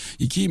counter.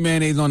 You keep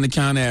mayonnaise on the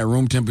counter at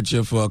room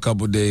temperature for a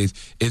couple of days.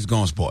 It's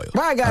gonna spoil.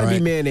 Why gotta be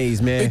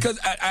mayonnaise, man? Because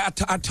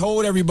I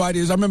told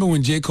everybody this. I remember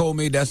when J. Cole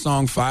made that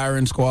song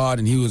Firing Squad,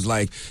 and he was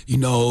like, the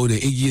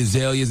Iggy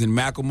Azaleas and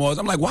Macklemore's.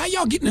 I'm like, why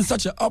y'all getting in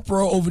such an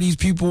uproar over these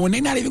people when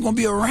they're not even gonna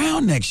be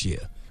around next year?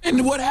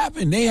 And what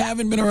happened? They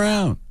haven't been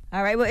around.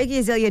 All right, well, Iggy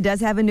Azalea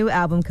does have a new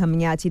album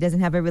coming out. She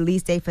doesn't have a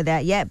release date for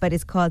that yet, but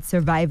it's called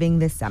Surviving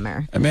the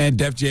Summer. And man,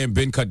 Def Jam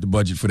been cut the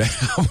budget for that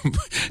album.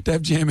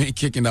 Def Jam ain't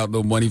kicking out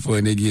no money for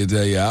an Iggy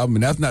Azalea album,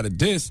 and that's not a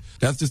diss.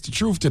 That's just the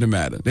truth to the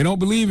matter. They don't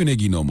believe in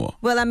Iggy no more.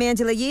 Well, I'm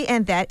Angela Yee,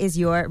 and that is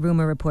your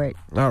Rumor Report.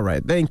 All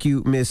right, thank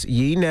you, Miss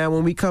Yee. Now,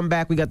 when we come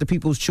back, we got the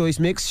People's Choice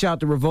Mix. Shout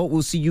to Revolt.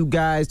 We'll see you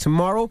guys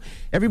tomorrow.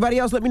 Everybody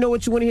else, let me know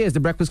what you want to hear. It's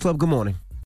The Breakfast Club. Good morning.